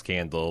beeswax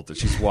candle that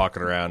she's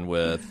walking around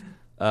with.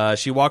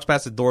 She walks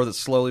past a door that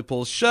slowly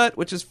pulls shut,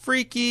 which is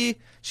freaky.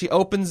 She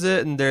opens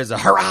it, and there's a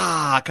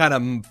hurrah kind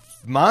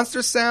of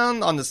monster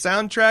sound on the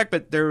soundtrack,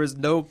 but there was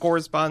no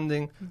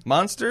corresponding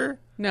monster.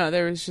 No,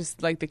 there was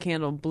just like the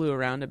candle blew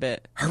around a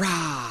bit.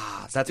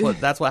 Hurrah! That's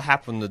what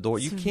happened in the door.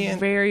 You can't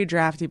very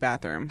drafty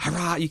bathroom.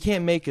 Hurrah! You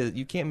can't make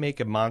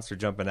a monster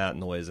jumping out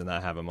noise and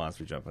not have a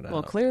monster jumping out.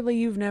 Well, clearly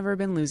you've never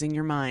been losing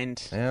your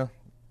mind. Yeah,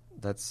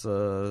 that's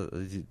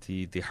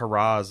the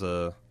hurrahs.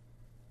 It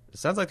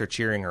sounds like they're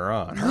cheering her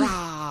on.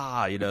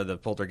 Hurrah! The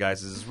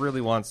poltergeist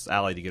really wants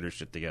Allie to get her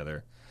shit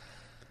together.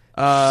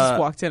 She just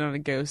walked in on a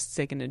ghost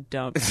taking a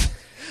dump.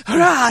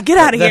 Hurrah! Get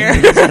out of here!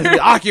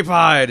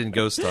 Occupied in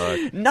ghost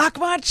talk. Knock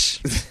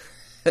much?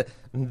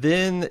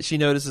 Then she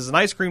notices an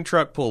ice cream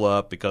truck pull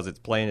up because it's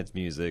playing its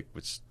music,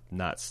 which is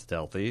not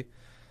stealthy.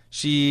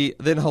 She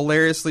then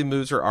hilariously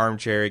moves her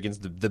armchair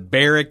against the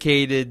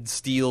barricaded,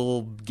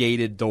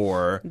 steel-gated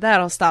door.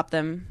 That'll stop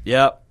them.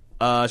 Yep.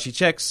 She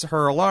checks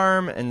her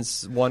alarm and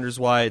wonders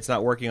why it's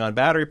not working on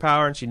battery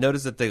power, and she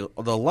notices that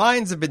the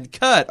lines have been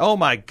cut. Oh,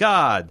 my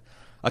God.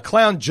 A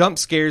clown jump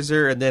scares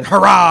her and then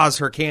hurrahs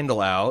her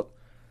candle out.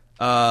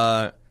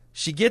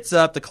 She gets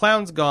up. The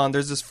clown's gone.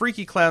 There's this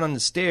freaky clown on the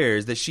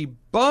stairs that she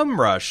bum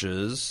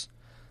rushes.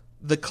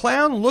 The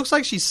clown looks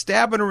like she's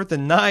stabbing her with a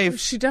knife.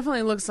 She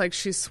definitely looks like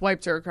she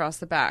swiped her across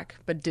the back,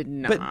 but did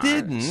not. But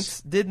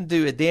didn't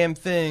do a damn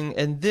thing.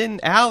 And then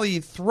Allie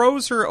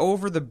throws her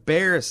over the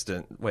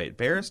banister.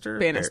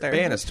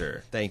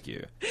 Banister. Thank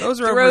you. Throws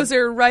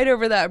her right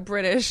over that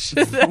British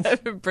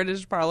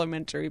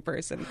parliamentary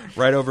person.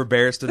 Right over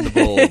Barristan the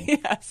Bold.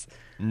 Yes.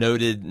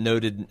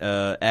 Noted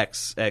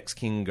ex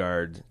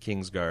Kingsguard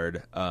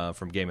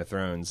from Game of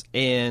Thrones.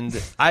 And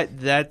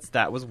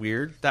that was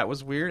weird. That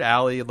was weird.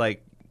 Allie,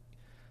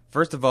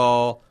 first of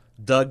all,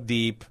 dug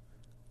deep,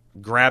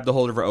 grabbed a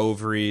hold of her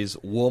ovaries,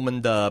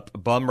 womaned up,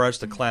 bum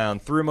rushed the clown,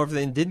 threw him over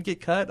and didn't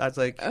get cut. I was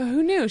like,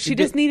 who knew? She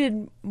just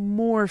needed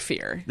more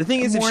fear. The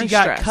thing is, if she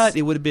got cut,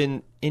 it would have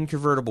been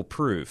incontrovertible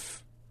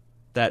proof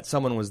that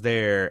someone was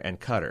there and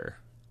cut her.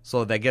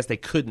 So I guess they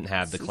couldn't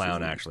have the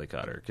clown actually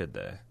cut her, could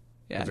they?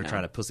 Yeah, because they're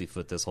trying to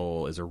pussyfoot this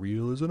whole is it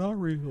real, is it not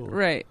real?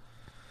 Right.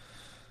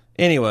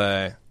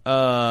 Anyway,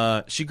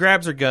 she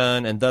grabs her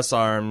gun and thus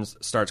arms,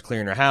 starts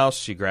clearing her house.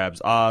 She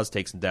grabs Oz,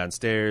 takes him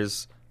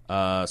downstairs,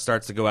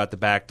 starts to go out the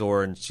back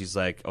door, and she's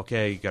like,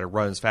 okay, you got to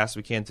run as fast as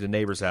we can to the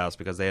neighbor's house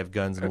because they have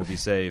guns and we'll be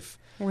safe.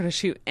 We're going to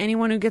shoot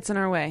anyone who gets in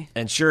our way.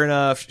 And sure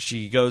enough,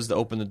 she goes to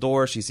open the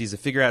door. She sees a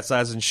figure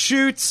outside and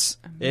shoots.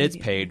 It's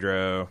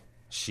Pedro.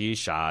 She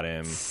shot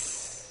him.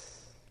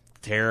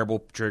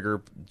 Terrible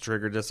trigger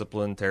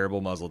discipline,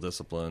 terrible muzzle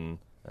discipline,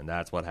 and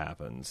that's what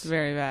happens. It's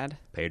very bad.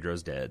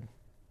 Pedro's dead.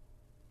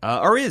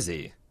 Or is he?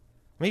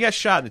 I mean, he got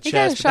shot in the chest,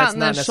 got but shot that's in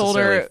not the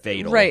necessarily shoulder.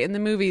 fatal. Right, in the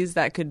movies,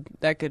 that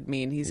could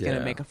mean he's going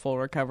to make a full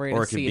recovery.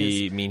 Or it could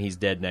mean he's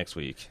dead next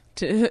week.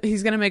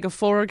 He's going to make a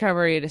full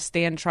recovery to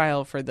stand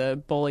trial for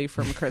the bully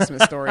from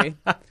Christmas Story.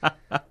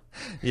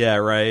 Yeah,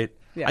 right.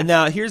 Yeah. And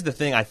now, here's the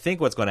thing. I think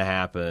what's going to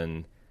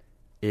happen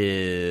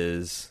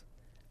is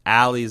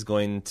Allie's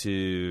going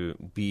to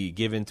be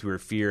given to her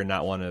fear and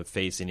not want to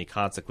face any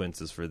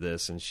consequences for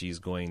this, and she's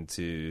going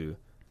to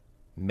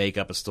make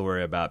up a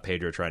story about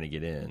Pedro trying to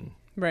get in.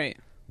 Right.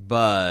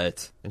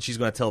 And she's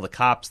going to tell the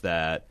cops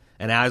that,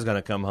 and Allie's going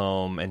to come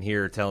home and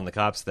hear her telling the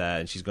cops that,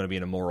 and she's going to be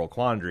in a moral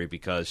quandary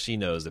because she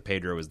knows that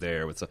Pedro was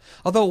there.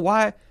 Although,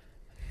 why?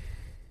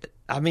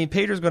 I mean,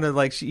 Pedro's going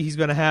to, he's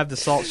going to have the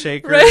salt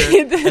shaker.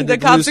 Right. And the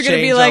cops are going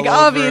to be like,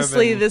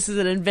 obviously, and, this is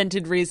an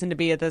invented reason to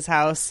be at this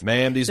house.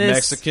 Ma'am, these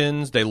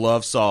Mexicans, they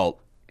love salt.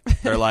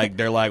 They're like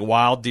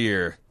wild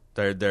deer.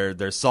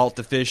 They're salt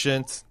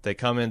deficient. They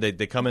come in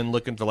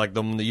looking for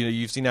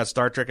you've seen that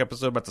Star Trek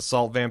episode about the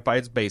salt vampire.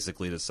 It's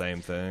basically the same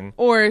thing.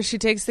 Or she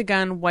takes the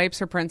gun, wipes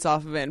her prints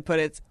off of it, and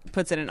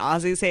puts it in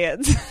Ozzy's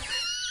hands.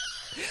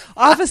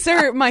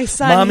 Officer, my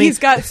son, Mommy, he's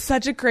got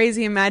such a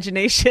crazy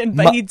imagination,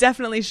 but he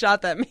definitely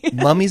shot that man.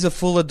 Mommy's a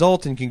full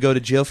adult and can go to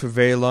jail for a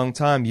very long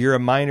time. You're a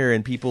minor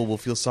and people will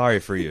feel sorry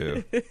for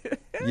you.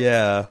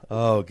 Yeah.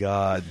 Oh,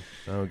 God.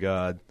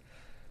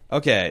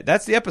 Okay,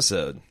 that's the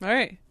episode. All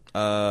right.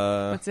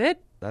 That's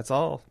it? That's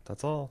all.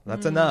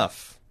 That's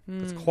enough.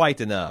 That's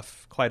quite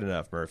enough. Quite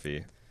enough,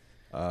 Murphy.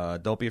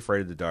 Don't be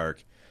afraid of the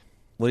dark.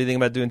 What do you think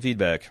about doing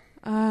feedback?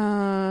 All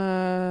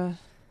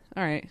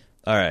right.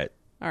 All right.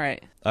 All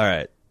right. All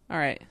right. All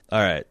right. All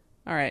right.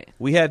 All right.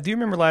 We had. Do you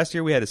remember last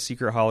year we had a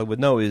secret Hollywood?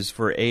 No, it was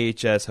for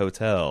AHS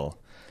Hotel.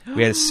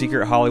 We had a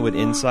secret Hollywood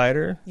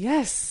insider.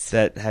 Yes.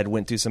 That had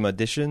went through some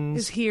auditions.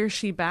 Is he or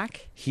she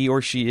back? He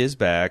or she is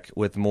back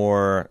with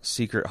more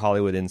secret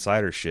Hollywood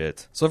insider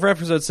shit. So for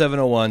episode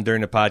 701,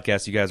 during the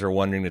podcast, you guys are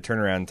wondering the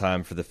turnaround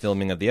time for the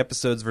filming of the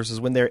episodes versus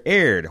when they're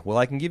aired. Well,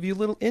 I can give you a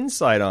little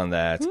insight on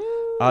that.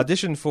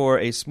 Audition for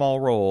a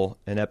small role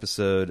in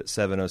episode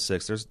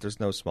 706. There's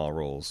no small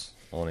roles,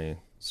 only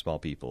small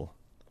people,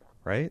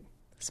 right?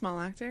 Small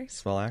actors?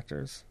 Small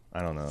actors?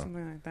 I don't know.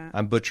 Something like that.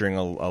 I'm butchering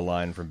a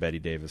line from Betty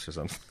Davis or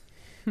something.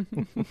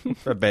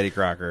 From Betty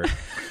Crocker.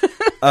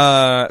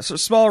 So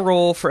small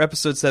role for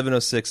episode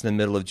 706 in the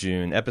middle of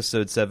June.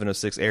 Episode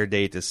 706 air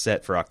date is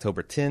set for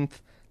October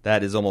 10th.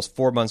 That is almost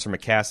 4 months from a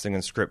casting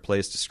and script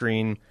placed to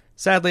screen.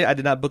 Sadly, I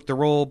did not book the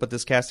role, but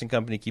this casting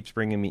company keeps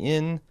bringing me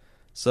in.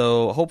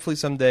 So hopefully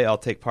someday I'll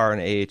take part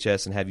in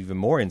AHS and have even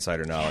more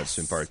insider knowledge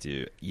to impart to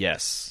you.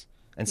 Yes.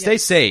 And stay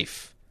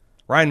safe.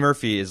 Ryan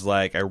Murphy is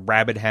like a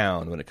rabid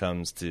hound when it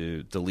comes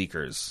to the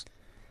leakers.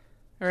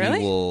 Really?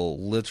 He will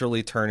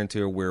literally turn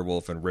into a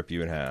werewolf and rip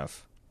you in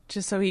half.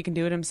 Just so he can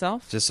do it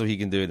himself? Just so he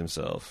can do it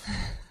himself.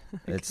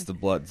 Okay. It's the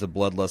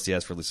bloodlust he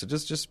has for Lisa.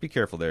 Just be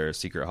careful there,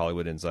 secret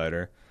Hollywood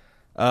insider.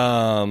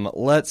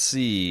 Let's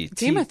see.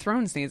 Game of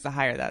Thrones needs to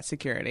hire that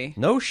security.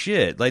 No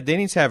shit. Like they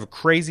need to have a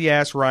crazy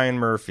ass Ryan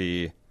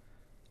Murphy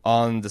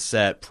on the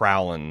set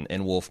prowling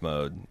in wolf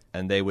mode,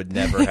 and they would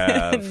never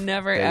have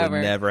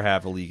never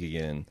have a leak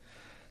again.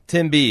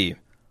 Tim B.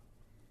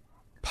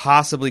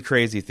 Possibly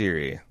crazy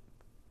theory.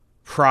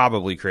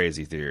 Probably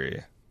crazy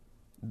theory.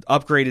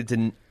 Upgraded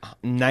to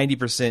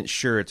 90%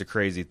 sure it's a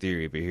crazy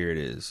theory, but here it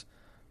is.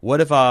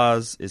 What if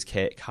Oz is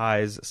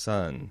Kai's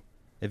son?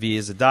 If he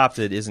is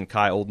adopted, isn't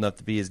Kai old enough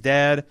to be his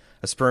dad?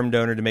 A sperm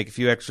donor to make a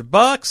few extra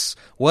bucks?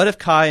 What if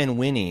Kai and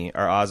Winnie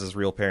are Oz's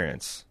real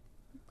parents?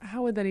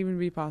 How would that even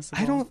be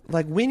possible? I don't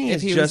like Winnie. If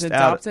is he just was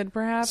adopted, out.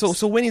 Perhaps.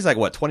 So Winnie's like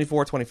what,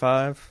 24,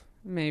 25?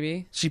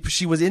 Maybe.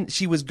 She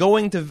was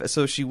going to,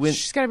 so she went.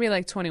 She's got to be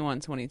like 21,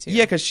 22.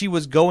 Yeah, because she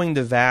was going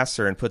to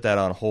Vassar and put that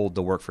on hold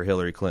to work for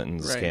Hillary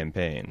Clinton's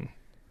campaign.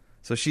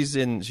 So she's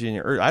in.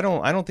 I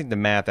don't think the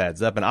math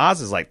adds up. And Oz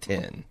is like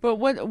 10. But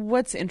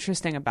what's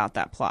interesting about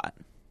that plot?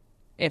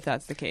 If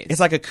that's the case, it's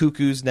like a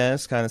cuckoo's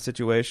nest kind of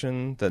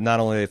situation. That not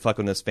only are they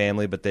fucking this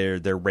family, but they're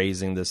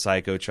raising this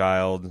psycho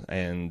child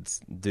and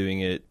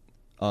doing it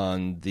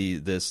on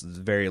this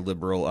very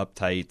liberal,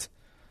 uptight,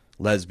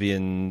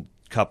 lesbian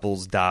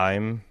couple's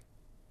dime.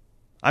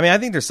 I mean, I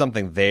think there's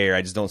something there.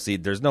 I just don't see.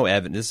 There's no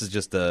evidence. This is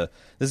just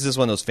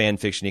one of those fan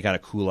fiction-y kind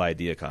of cool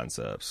idea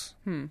concepts.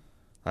 I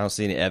don't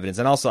see any evidence.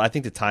 And also, I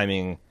think the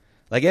timing,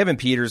 like Evan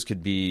Peters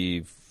could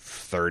be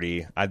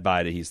 30. I'd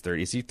buy that he's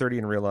 30. Is he 30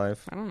 in real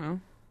life? I don't know.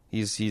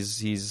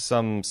 He's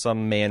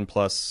some man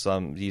plus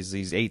some.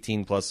 He's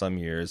 18 plus some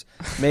years,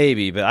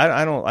 maybe. But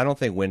I don't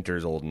think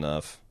Winter's old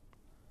enough.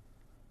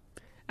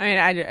 I mean,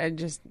 I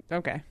just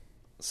okay.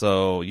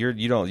 So you're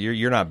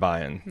not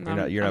buying.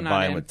 You're not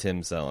buying what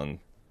Tim's selling.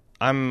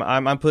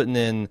 I'm putting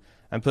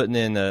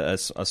in a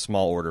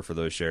small order for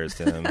those shares,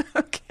 Tim.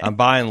 Okay. I'm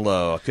buying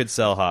low. I could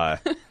sell high,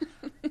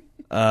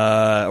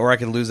 or I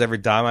could lose every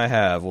dime I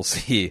have. We'll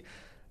see.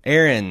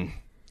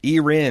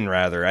 Erin,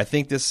 rather. I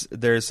think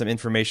there's some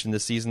information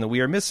this season that we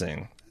are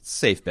missing. It's a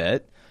safe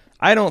bet.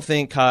 I don't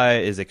think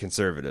Kai is a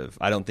conservative.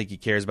 I don't think he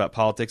cares about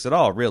politics at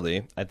all,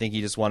 really. I think he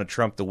just wanted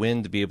Trump to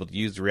win to be able to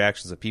use the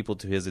reactions of people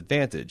to his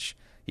advantage.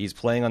 He's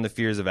playing on the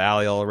fears of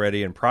Allie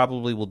already and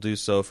probably will do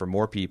so for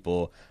more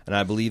people, and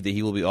I believe that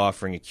he will be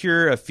offering a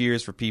cure of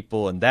fears for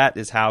people, and that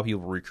is how he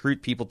will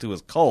recruit people to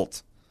his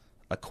cult.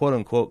 A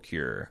quote-unquote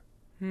cure.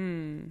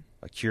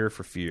 A cure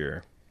for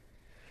fear.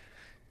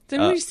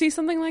 Didn't we see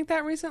something like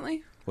that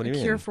recently? What do you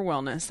mean? Cure for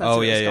wellness. That's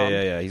what it's called.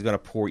 Yeah. He's going to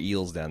pour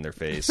eels down their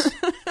face.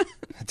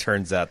 It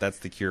turns out that's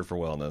the cure for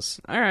wellness.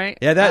 All right.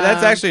 Yeah,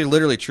 that's actually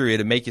literally true.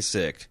 It'd make you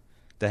sick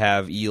to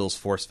have eels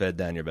force-fed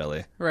down your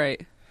belly.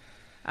 Right.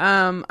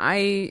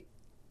 I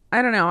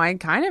don't know. I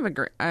kind of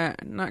agree.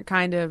 Not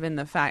kind of in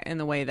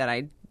the way that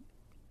I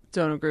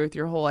don't agree with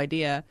your whole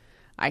idea.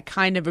 I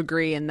kind of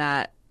agree in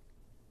that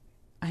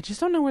I just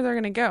don't know where they're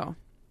going to go.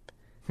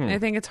 I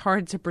think it's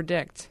hard to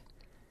predict.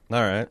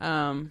 All right.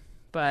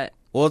 But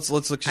well, let's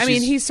look. I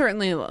mean, he's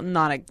certainly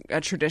not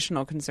a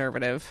traditional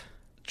conservative.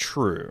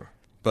 True.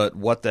 But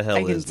what the hell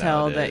is nowadays? I can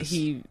tell nowadays?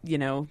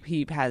 that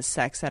he has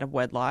sex out of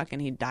wedlock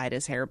and he dyed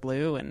his hair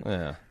blue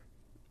and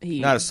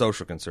not a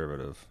social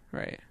conservative,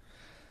 right?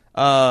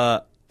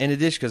 In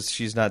addition, because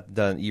she's not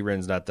done,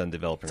 Erin's not done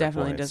developing.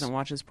 Definitely her points. doesn't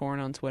watch his porn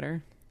on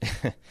Twitter.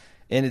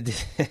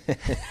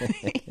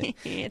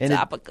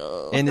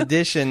 Topical. In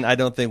addition, I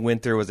don't think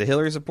Winter was a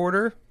Hillary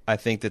supporter. I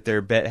think that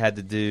their bet had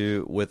to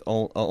do with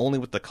only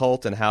with the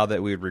cult and how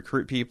that we would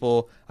recruit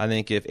people. I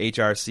think if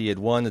HRC had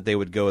won, that they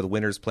would go with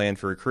Winter's plan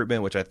for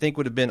recruitment, which I think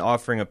would have been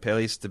offering a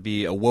place to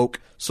be a woke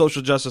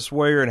social justice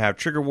warrior and have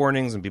trigger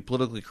warnings and be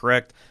politically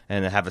correct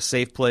and have a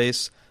safe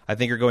place. I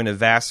think you're going to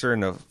Vassar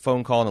and a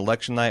phone call on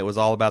election night was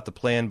all about the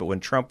plan, but when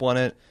Trump won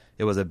it,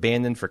 it was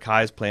abandoned for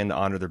Kai's plan to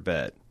honor their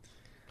bet.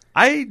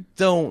 I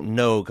don't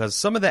know, because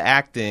some of the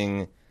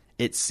acting,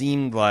 it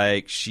seemed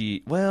like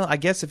I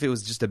guess if it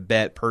was just a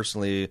bet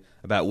personally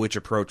about which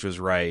approach was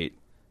right,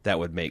 that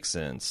would make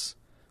sense.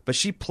 But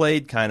she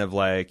played kind of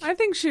like... I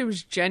think she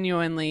was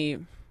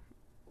genuinely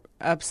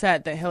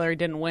upset that Hillary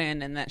didn't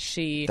win and that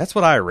she... That's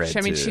what I read,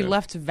 I mean, too. she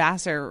left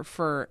Vassar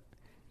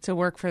to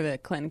work for the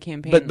Clinton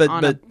campaign but a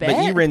bet. But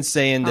Eren's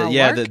saying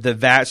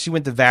that, she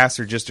went to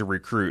Vassar just to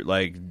recruit.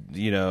 Like,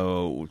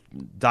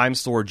 dime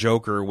store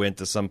Joker went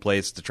to some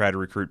place to try to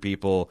recruit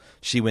people.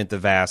 She went to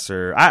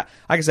Vassar. Like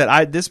I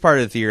said, this part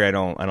of the theory I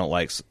don't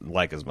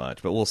like as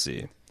much, but we'll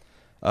see.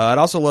 I'd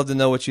also love to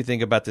know what you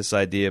think about this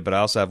idea, but I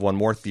also have one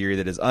more theory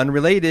that is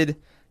unrelated.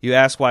 You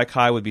asked why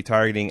Kai would be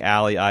targeting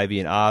Allie, Ivy,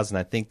 and Oz, and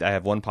I think that I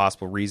have one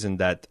possible reason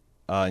that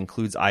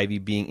includes Ivy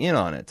being in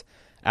on it.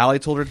 Allie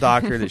told her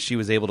doctor that she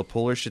was able to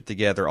pull her shit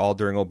together all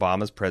during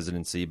Obama's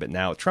presidency, but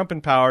now with Trump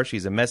in power,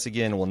 she's a mess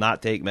again and will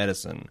not take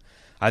medicine.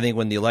 I think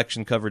when the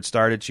election coverage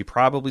started, she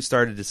probably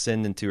started to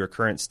descend into her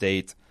current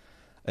state.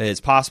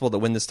 It's possible that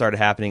when this started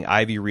happening,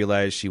 Ivy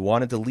realized she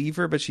wanted to leave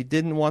her, but she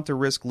didn't want to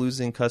risk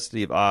losing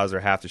custody of Oz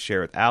or have to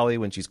share with Allie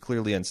when she's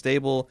clearly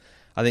unstable.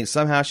 I think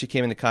somehow she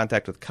came into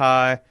contact with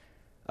Kai.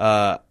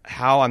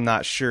 How, I'm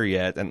not sure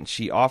yet, and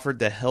she offered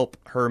to help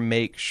her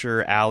make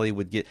sure Allie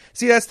would get...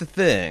 See, that's the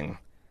thing.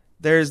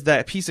 There's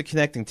that piece of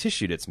connecting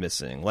tissue that's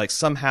missing. Like,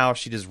 somehow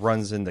she just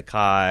runs into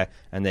Kai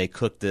and they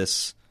cook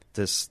this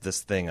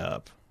thing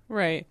up.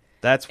 Right.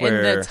 That's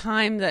where in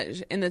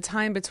the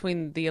time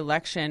between the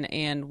election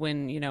and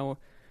when,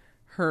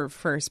 her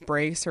first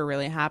breaks are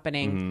really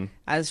happening,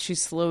 as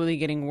she's slowly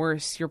getting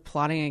worse, you're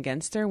plotting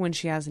against her when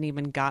she hasn't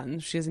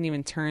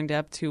even turned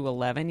up to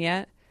 11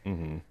 yet.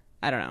 Mm-hmm.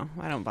 I don't know.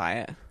 I don't buy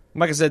it.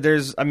 Like I said,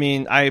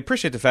 I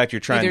appreciate the fact you're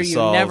trying to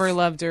solve... Either you never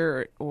loved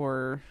her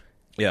or...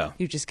 Yeah.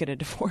 You just get a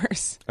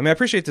divorce. I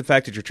appreciate the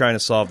fact that you're trying to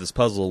solve this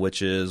puzzle,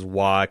 which is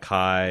why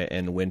Kai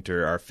and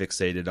Winter are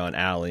fixated on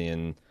Allie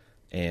and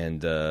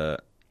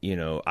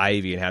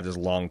Ivy and have this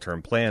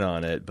long-term plan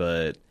on it,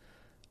 but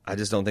I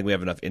just don't think we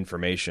have enough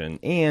information.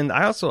 And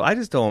I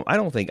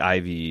don't think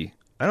Ivy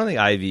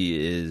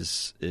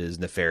is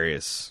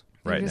nefarious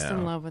right now. You're just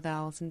in love with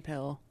Allison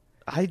Pill.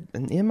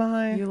 Am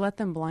I? You let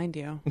them blind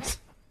you.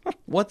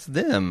 What's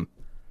them?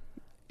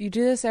 You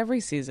do this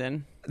every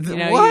season.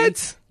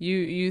 What?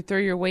 You throw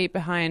your weight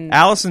behind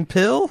Allison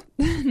Pill?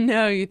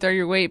 No, you throw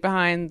your weight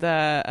behind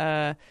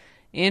the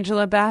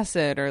Angela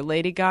Bassett or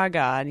Lady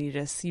Gaga, and you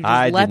just let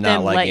them let you down. I did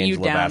not like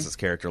Angela Bassett's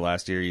character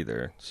last year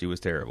either. She was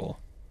terrible.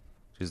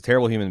 She was a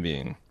terrible human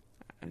being.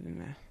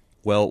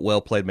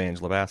 Well played by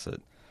Angela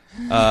Bassett.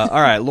 All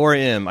right, Laura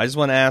M. I just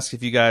want to ask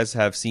if you guys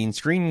have seen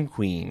Scream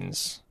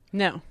Queens.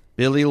 No.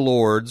 Billie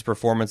Lourd's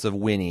performance of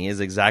Winnie is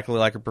exactly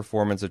like her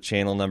performance of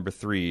Chanel number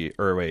 3.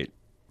 Or wait.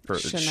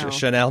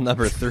 Chanel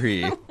number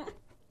 3.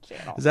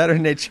 Is that her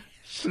name?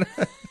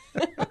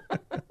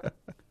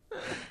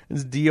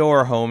 It's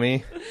Dior,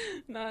 homie.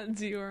 Not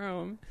Dior,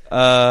 home.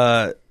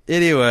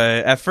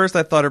 Anyway, at first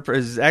I thought her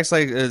is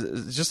actually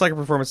just like her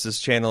performance as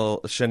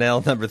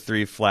Chanel number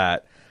 3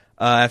 flat.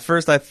 At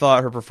first I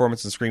thought her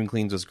performance in Scream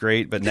Queens was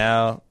great, but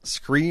now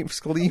Scream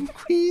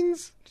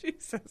Queens?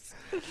 Jesus.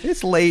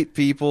 It's late,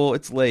 people.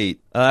 It's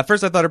late. At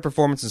first I thought her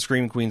performance in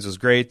Scream Queens was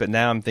great, but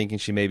now I'm thinking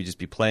she maybe just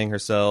be playing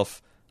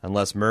herself.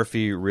 Unless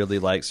Murphy really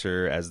likes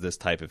her as this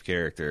type of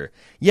character.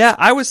 Yeah,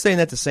 I was saying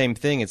that the same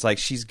thing. It's like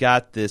she's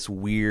got this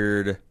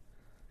weird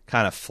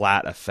kind of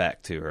flat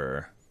effect to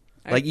her.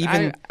 Like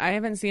I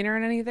haven't seen her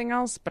in anything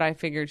else, but I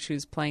figured she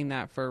was playing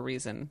that for a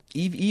reason.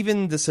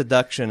 Even the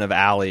seduction of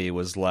Allie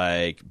was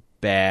like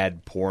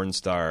bad porn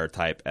star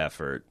type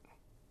effort.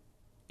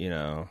 I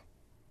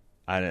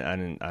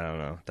don't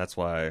know. That's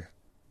why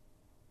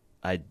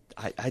I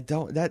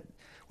don't that.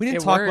 We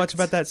didn't talk much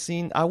about that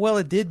scene. Well,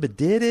 it did, but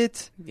did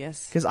it?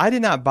 Yes. Because I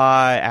did not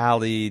buy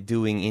Allie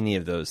doing any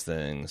of those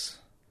things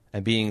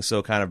and being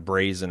so kind of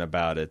brazen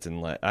about it.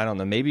 And I don't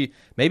know, maybe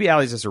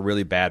Allie's just a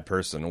really bad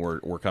person.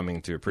 We're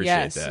coming to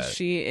appreciate that. Yes,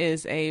 she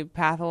is a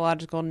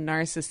pathological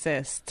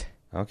narcissist.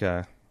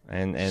 Okay,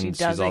 and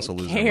she's also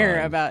losing her mind.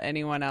 Care about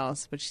anyone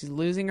else, but she's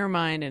losing her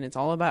mind, and it's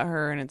all about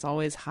her, and it's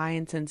always high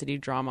intensity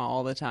drama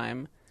all the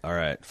time. All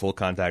right, full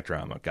contact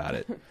drama. Got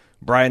it.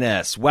 Brian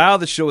S. Wow,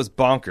 the show is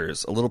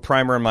bonkers. A little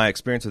primer on my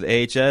experience with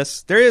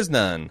AHS. There is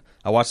none.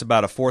 I watched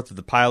about a fourth of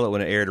the pilot when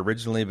it aired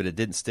originally, but it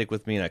didn't stick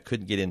with me and I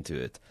couldn't get into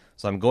it.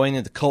 So I'm going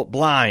into cult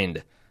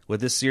blind.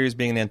 With this series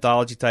being an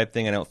anthology type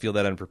thing, I don't feel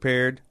that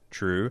unprepared.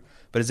 True.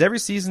 But is every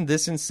season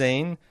this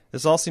insane?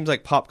 This all seems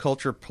like pop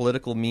culture,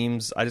 political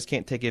memes. I just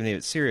can't take any of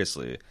it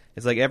seriously.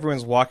 It's like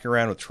everyone's walking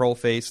around with troll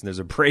face, and there's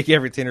a break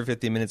every 10 or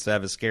 15 minutes to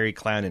have a scary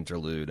clown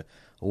interlude.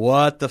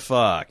 What the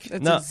fuck?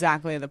 That's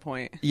exactly the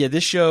point. Yeah,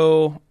 this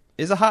show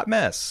is a hot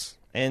mess,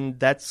 and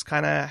that's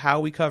kind of how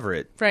we cover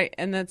it. Right,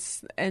 and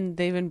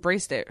they've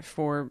embraced it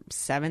for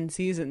 7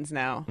 seasons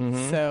now.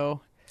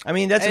 So I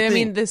mean, that's the thing. I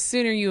mean, the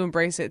sooner you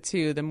embrace it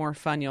too, the more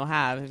fun you'll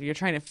have. If you're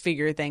trying to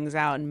figure things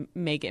out and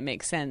make it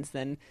make sense,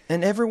 then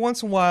And every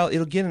once in a while,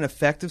 it'll get an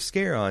effective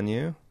scare on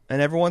you, and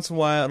every once in a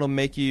while, it'll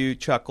make you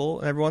chuckle,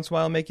 and every once in a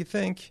while, it'll make you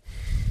think.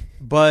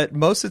 But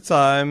most of the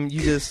time, you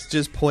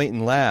just point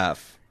and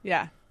laugh.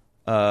 yeah.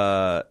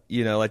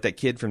 Like that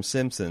kid from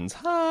Simpsons,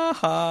 ha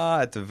ha,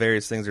 at the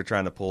various things they're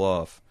trying to pull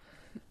off.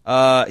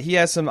 He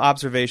has some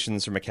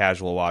observations from a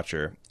casual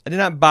watcher. I did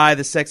not buy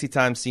the sexy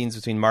time scenes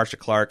between Marcia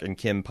Clark and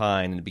Kim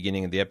Pine in the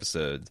beginning of the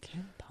episode.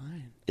 Kim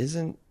Pine.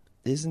 Isn't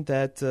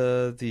that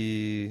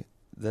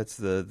that's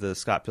the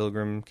Scott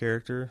Pilgrim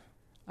character?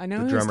 I know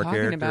The who he's drummer talking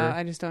character? about.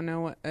 I just don't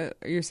know what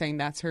you're saying.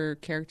 That's her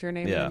character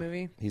name in the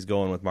movie. He's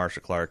going with Marcia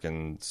Clark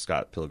and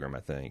Scott Pilgrim, I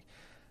think.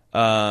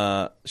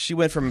 She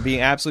went from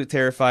being absolutely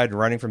terrified and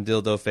running from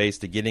dildo face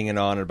to getting it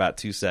on in about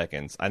 2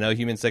 seconds. I know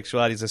human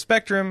sexuality is a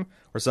spectrum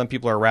where some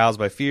people are aroused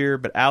by fear,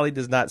 but Allie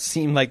does not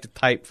seem like the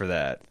type for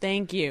that.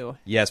 Thank you.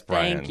 Yes,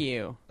 Brian. Thank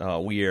you.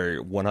 We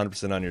are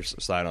 100% on your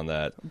side on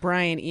that.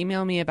 Brian,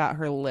 email me about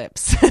her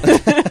lips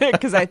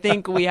because I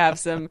think we have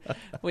some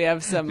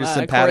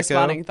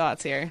corresponding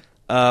thoughts here.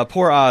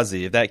 Poor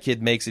Ozzy. If that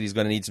kid makes it, he's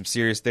going to need some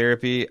serious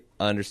therapy.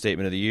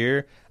 Understatement of the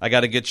year. I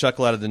got a good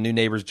chuckle out of the new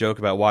neighbor's joke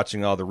about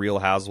watching all the Real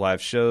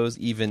Housewives shows,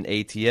 even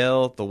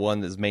ATL, the one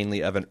that's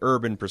mainly of an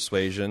urban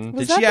persuasion.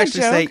 Was Did she that the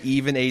actually say joke?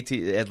 even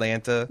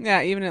Atlanta?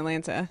 Yeah, even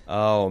Atlanta.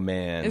 Oh,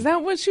 man. Is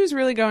that what she was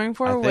really going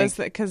for? I Was think-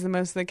 that because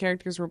most of the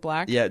characters were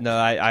black? Yeah, no,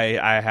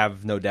 I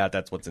have no doubt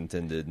that's what's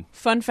intended.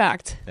 Fun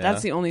fact: Yeah?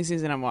 that's the only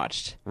season I've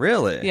watched.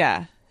 Really?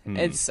 Yeah.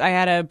 I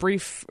had a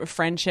brief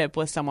friendship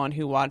with someone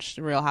who watched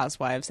Real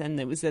Housewives, and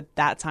it was at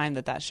that time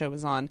that show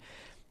was on.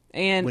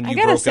 And When I you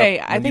gotta broke say,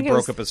 up, I when think you it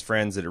broke was, up as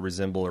friends, did it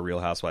resemble a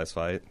Real Housewives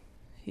fight?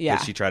 yeah,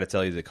 Did she try to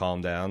tell you to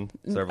calm down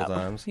several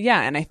times?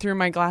 yeah. And I threw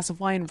my glass of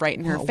wine right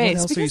in her What face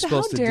else are you because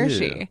supposed how to dare do?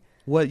 she?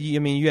 What?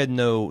 You had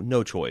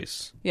no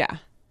choice. Yeah,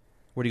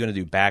 What are you going to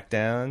do? Back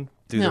down?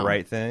 Do the No,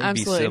 right thing?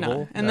 absolutely Be civil?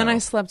 not. And then No. I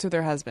slept with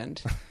her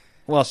husband.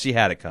 Well, she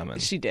had it coming.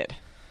 She did,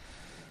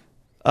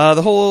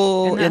 The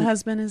whole and that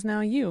husband is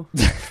now you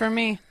for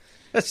me.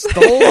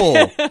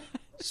 stole.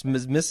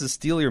 Mrs.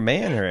 Steal Your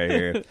Man right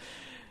here.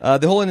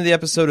 The whole end of the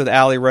episode with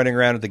Allie running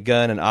around with a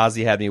gun and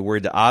Ozzy had me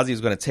worried that Ozzy was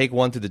going to take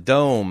one to the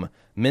dome.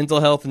 Mental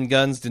health and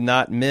guns do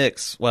not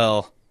mix.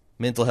 Well,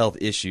 mental health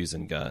issues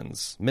and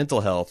guns.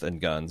 Mental health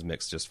and guns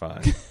mix just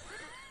fine.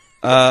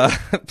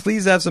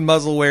 Please have some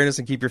muzzle awareness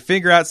and keep your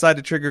finger outside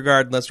the trigger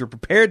guard unless you're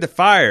prepared to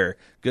fire.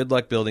 Good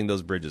luck building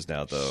those bridges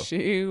now, though.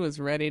 She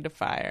was ready to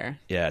fire.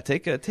 Yeah,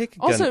 take a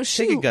Also, gun,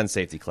 she- take a gun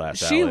safety class.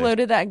 She Allie.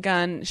 loaded that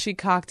gun. She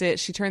cocked it.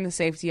 She turned the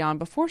safety on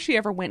before she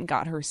ever went and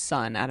got her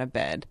son out of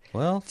bed.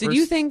 Well, Did first,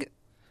 you think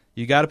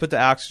you got to put the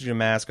oxygen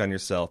mask on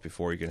yourself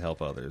before you can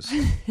help others?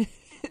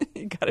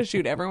 you got to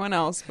shoot everyone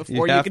else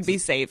before you have can to. be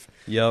safe?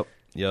 Yep.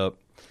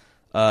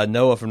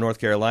 Noah from North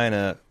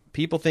Carolina.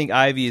 People think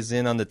Ivy is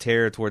in on the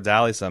terror towards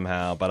Allie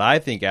somehow, but I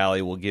think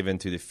Allie will give in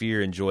to the fear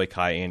and joy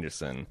Kai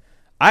Anderson.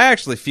 I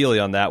actually feel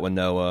you on that one,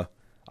 Noah.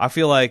 I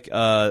feel like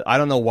I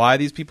don't know why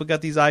these people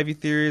got these Ivy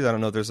theories. I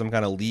don't know if there's some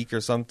kind of leak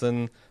or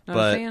something, Not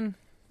but a fan.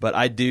 but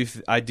I do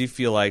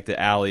feel like that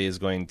Allie is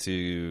going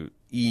to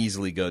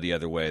easily go the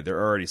other way.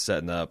 They're already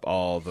setting up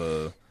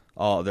they're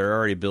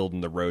already building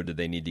the road that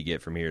they need to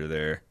get from here to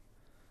there.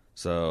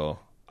 So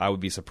I would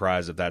be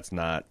surprised if that's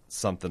not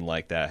something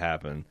like that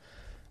happen.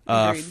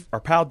 Agreed. Our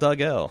pal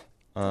Doug L.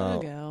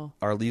 Doug L.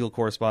 Our legal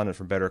correspondent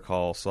from Better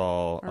Call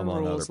Saul, Our among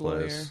other rules lawyer.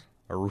 places.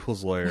 Our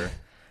rules lawyer.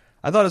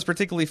 I thought it was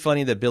particularly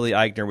funny that Billy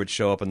Eichner would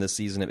show up on this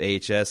season of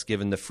AHS,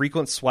 given the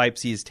frequent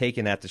swipes he has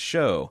taken at the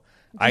show.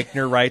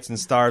 Eichner writes and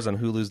stars on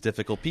Hulu's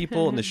Difficult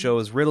People, and the show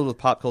is riddled with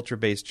pop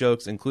culture-based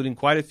jokes, including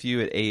quite a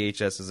few at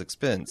AHS's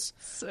expense.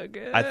 So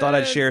good. I thought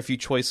I'd share a few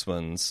choice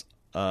ones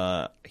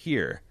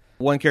here.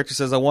 One character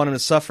says, I want him to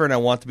suffer, and I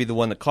want to be the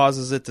one that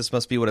causes it. This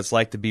must be what it's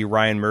like to be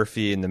Ryan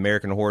Murphy in the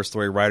American Horror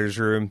Story writer's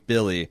room.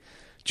 Billy.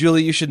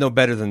 Julie, you should know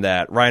better than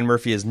that. Ryan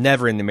Murphy is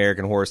never in the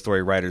American Horror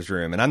Story writer's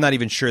room, and I'm not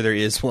even sure there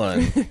is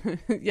one.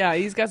 Yeah,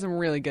 he's got some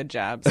really good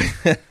jabs.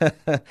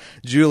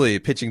 Julie,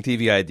 pitching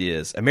TV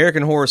ideas.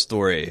 American Horror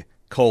Story, :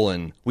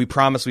 we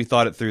promise we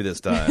thought it through this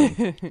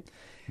time.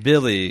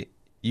 Billy,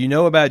 you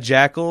know about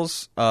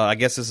jackals? I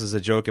guess this is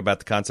a joke about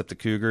the concept of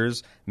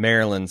cougars.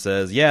 Marilyn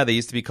says, yeah, they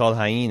used to be called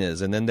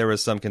hyenas, and then there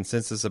was some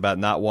consensus about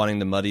not wanting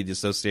to muddy the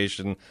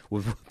association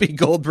with Whoopi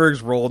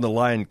Goldberg's role in The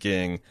Lion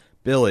King.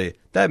 Billy,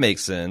 that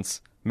makes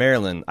sense.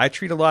 Marilyn, I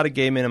treat a lot of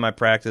gay men in my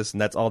practice,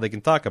 and that's all they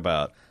can talk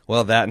about.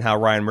 Well, that and how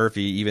Ryan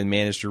Murphy even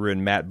managed to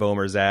ruin Matt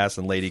Bomer's ass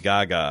and Lady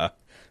Gaga.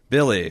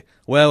 Billy,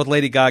 well, with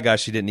Lady Gaga,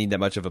 she didn't need that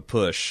much of a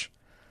push.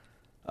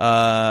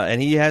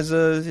 And he has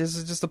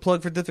just a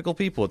plug for Difficult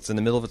People. It's in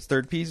the middle of its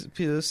third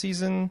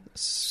season.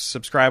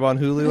 Subscribe on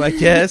Hulu, I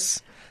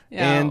guess.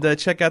 Yeah. and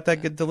check out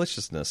that good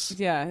deliciousness.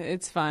 Yeah,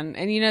 it's fun.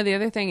 And the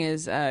other thing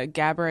is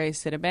Gabourey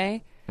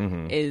Sidibe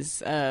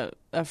is a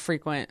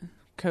frequent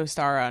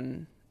co-star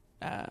on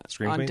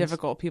Scream Queens?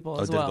 Difficult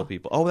People as well. Difficult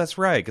People. Oh, that's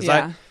right. Because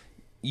Yeah.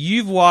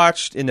 you've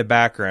watched in the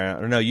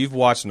background, or no, you've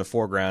watched in the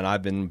foreground.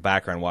 I've been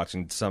background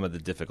watching some of the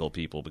Difficult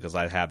People because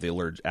I have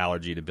the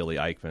allergy to Billy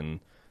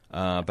Eichmann.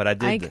 But I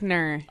did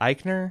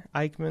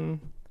Eichmann.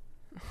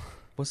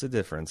 What's the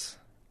difference?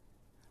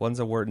 One's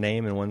a word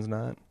name and one's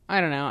not. I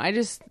don't know. I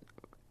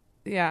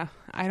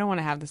don't want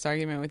to have this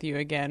argument with you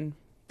again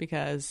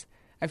because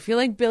I feel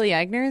like Billy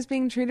Eichner is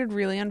being treated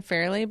really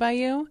unfairly by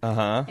you.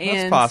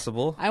 That's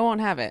possible. I won't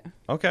have it.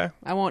 Okay.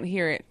 I won't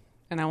hear it,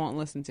 and I won't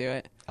listen to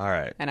it. All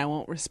right. And I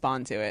won't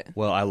respond to it.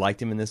 Well, I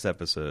liked him in this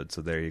episode,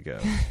 so there you go.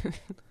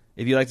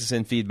 If you'd like to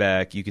send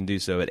feedback, you can do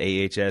so at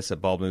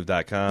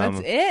ahs@baldmove.com.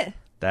 That's it?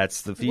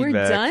 That's the feedback.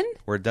 We're done?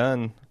 We're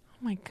done.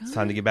 Oh, my God. It's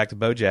time to get back to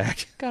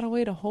BoJack. Gotta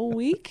wait a whole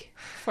week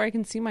before I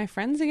can see my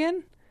friends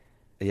again?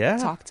 Yeah.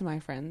 Talk to my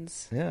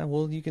friends. Yeah,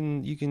 well, you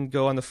can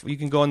go on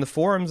the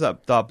forums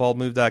at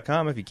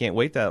baldmove.com if you can't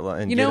wait that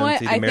long and You get know what?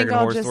 into the I American think I'll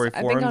Horror just- Story I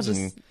think I'll forums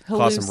just and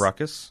cause some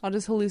ruckus. I'll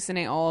just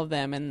hallucinate all of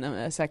them in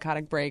a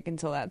psychotic break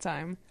until that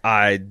time.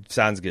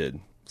 Sounds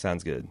good.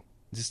 Sounds good.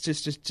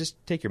 Just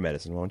take your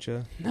medicine, won't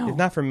you? No. If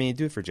not for me,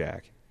 do it for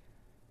Jack.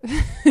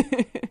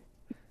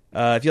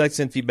 If you'd like to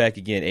send feedback,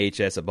 again,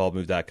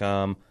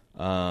 ahs@baldmove.com.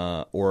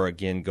 Or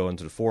again, go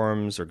into the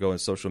forums or go in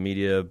social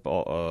media,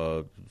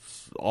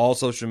 all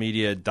social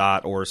media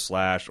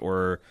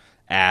 /or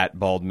at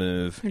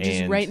baldmove. Or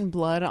just writing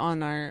blood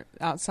on our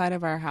outside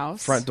of our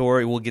house. Front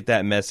door, we'll get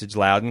that message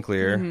loud and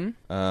clear.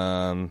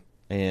 Mm-hmm.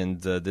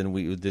 And then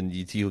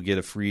you'll get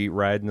a free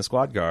ride in the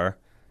squad car.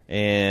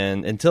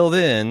 And until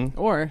then,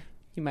 Or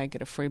you might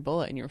get a free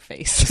bullet in your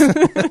face. no,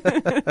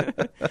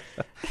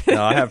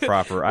 I have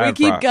proper. We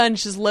keep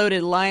guns just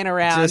loaded, lying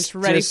around,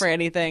 ready for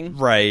anything.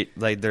 Right,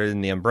 like they're in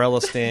the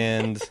umbrella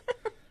stand.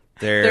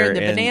 They're in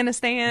the banana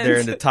stand. They're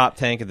in the top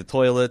tank of the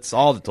toilets,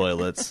 all the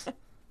toilets.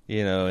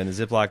 In a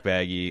Ziploc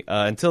baggie.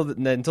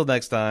 Until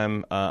next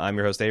time, I'm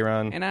your host,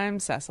 Aaron. And I'm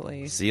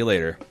Cecily. See you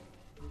later.